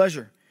no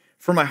pleasure,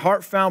 for my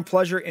heart found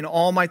pleasure in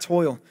all my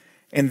toil,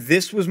 and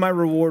this was my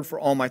reward for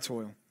all my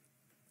toil.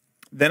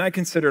 Then I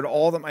considered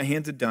all that my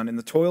hands had done, and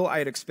the toil I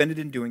had expended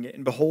in doing it,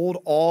 and behold,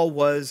 all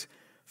was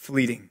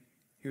fleeting.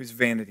 It was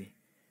vanity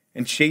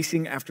and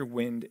chasing after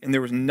wind, and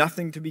there was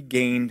nothing to be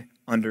gained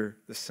under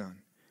the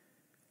sun.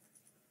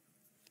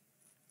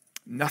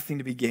 Nothing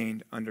to be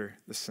gained under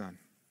the sun.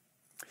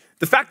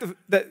 The fact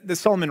that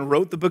Solomon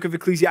wrote the book of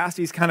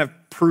Ecclesiastes kind of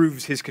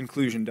proves his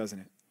conclusion, doesn't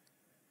it?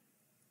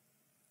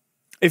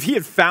 If he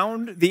had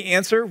found the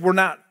answer,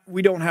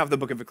 we don't have the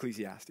book of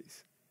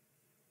Ecclesiastes.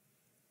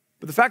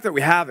 But the fact that we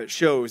have it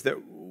shows that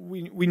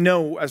we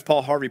know, as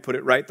Paul Harvey put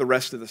it, right, the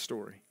rest of the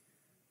story.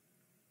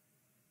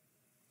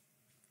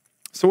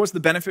 So what's the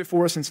benefit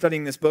for us in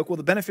studying this book? Well,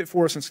 the benefit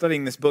for us in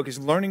studying this book is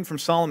learning from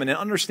Solomon and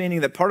understanding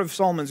that part of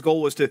Solomon's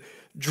goal was to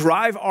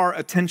drive our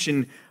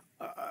attention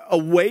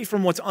away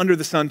from what's under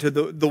the sun to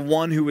the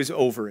one who is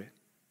over it.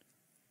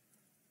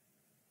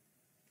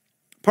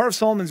 Part of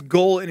Solomon's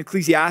goal in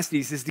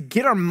Ecclesiastes is to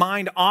get our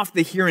mind off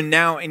the here and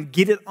now and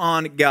get it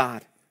on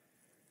God.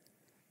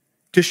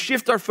 To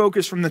shift our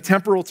focus from the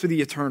temporal to the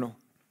eternal.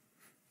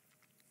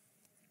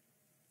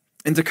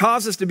 And to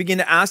cause us to begin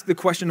to ask the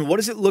question, what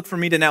does it look for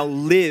me to now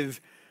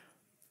live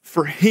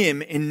for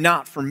him and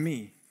not for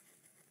me?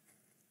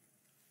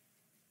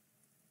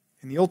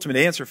 And the ultimate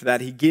answer for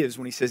that he gives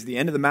when he says, the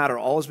end of the matter,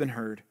 all has been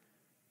heard.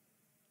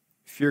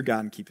 Fear God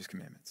and keep his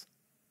commandments.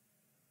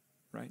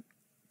 Right?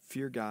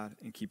 Fear God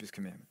and keep his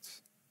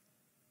commandments.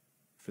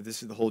 For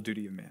this is the whole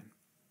duty of man.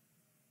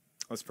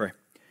 Let's pray.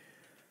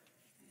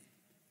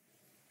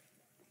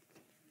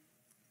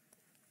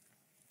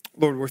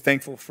 Lord, we're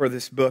thankful for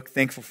this book,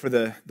 thankful for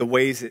the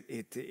ways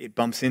it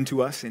bumps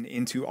into us and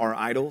into our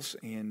idols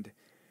and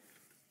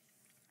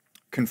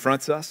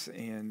confronts us.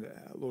 And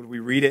Lord, we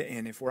read it,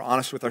 and if we're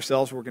honest with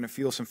ourselves, we're going to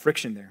feel some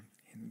friction there.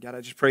 And God,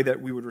 I just pray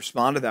that we would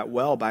respond to that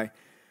well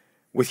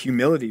with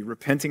humility,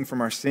 repenting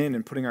from our sin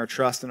and putting our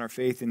trust and our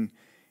faith in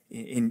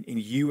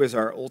you as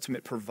our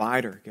ultimate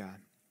provider, God.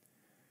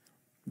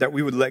 That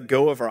we would let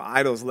go of our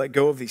idols, let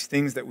go of these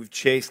things that we've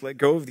chased, let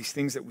go of these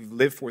things that we've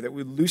lived for, that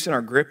we loosen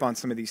our grip on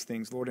some of these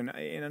things, Lord, and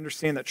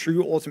understand that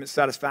true ultimate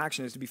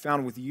satisfaction is to be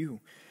found with you.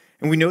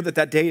 And we know that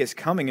that day is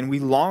coming, and we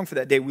long for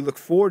that day. We look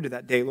forward to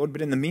that day, Lord,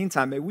 but in the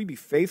meantime, may we be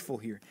faithful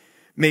here.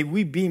 May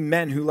we be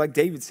men who, like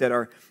David said,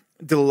 are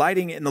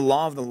delighting in the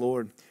law of the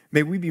Lord.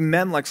 May we be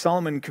men like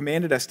Solomon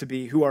commanded us to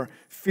be, who are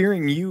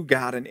fearing you,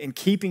 God, and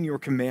keeping your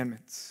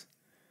commandments.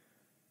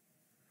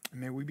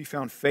 And may we be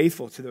found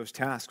faithful to those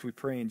tasks, we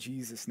pray in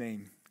Jesus'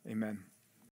 name. Amen.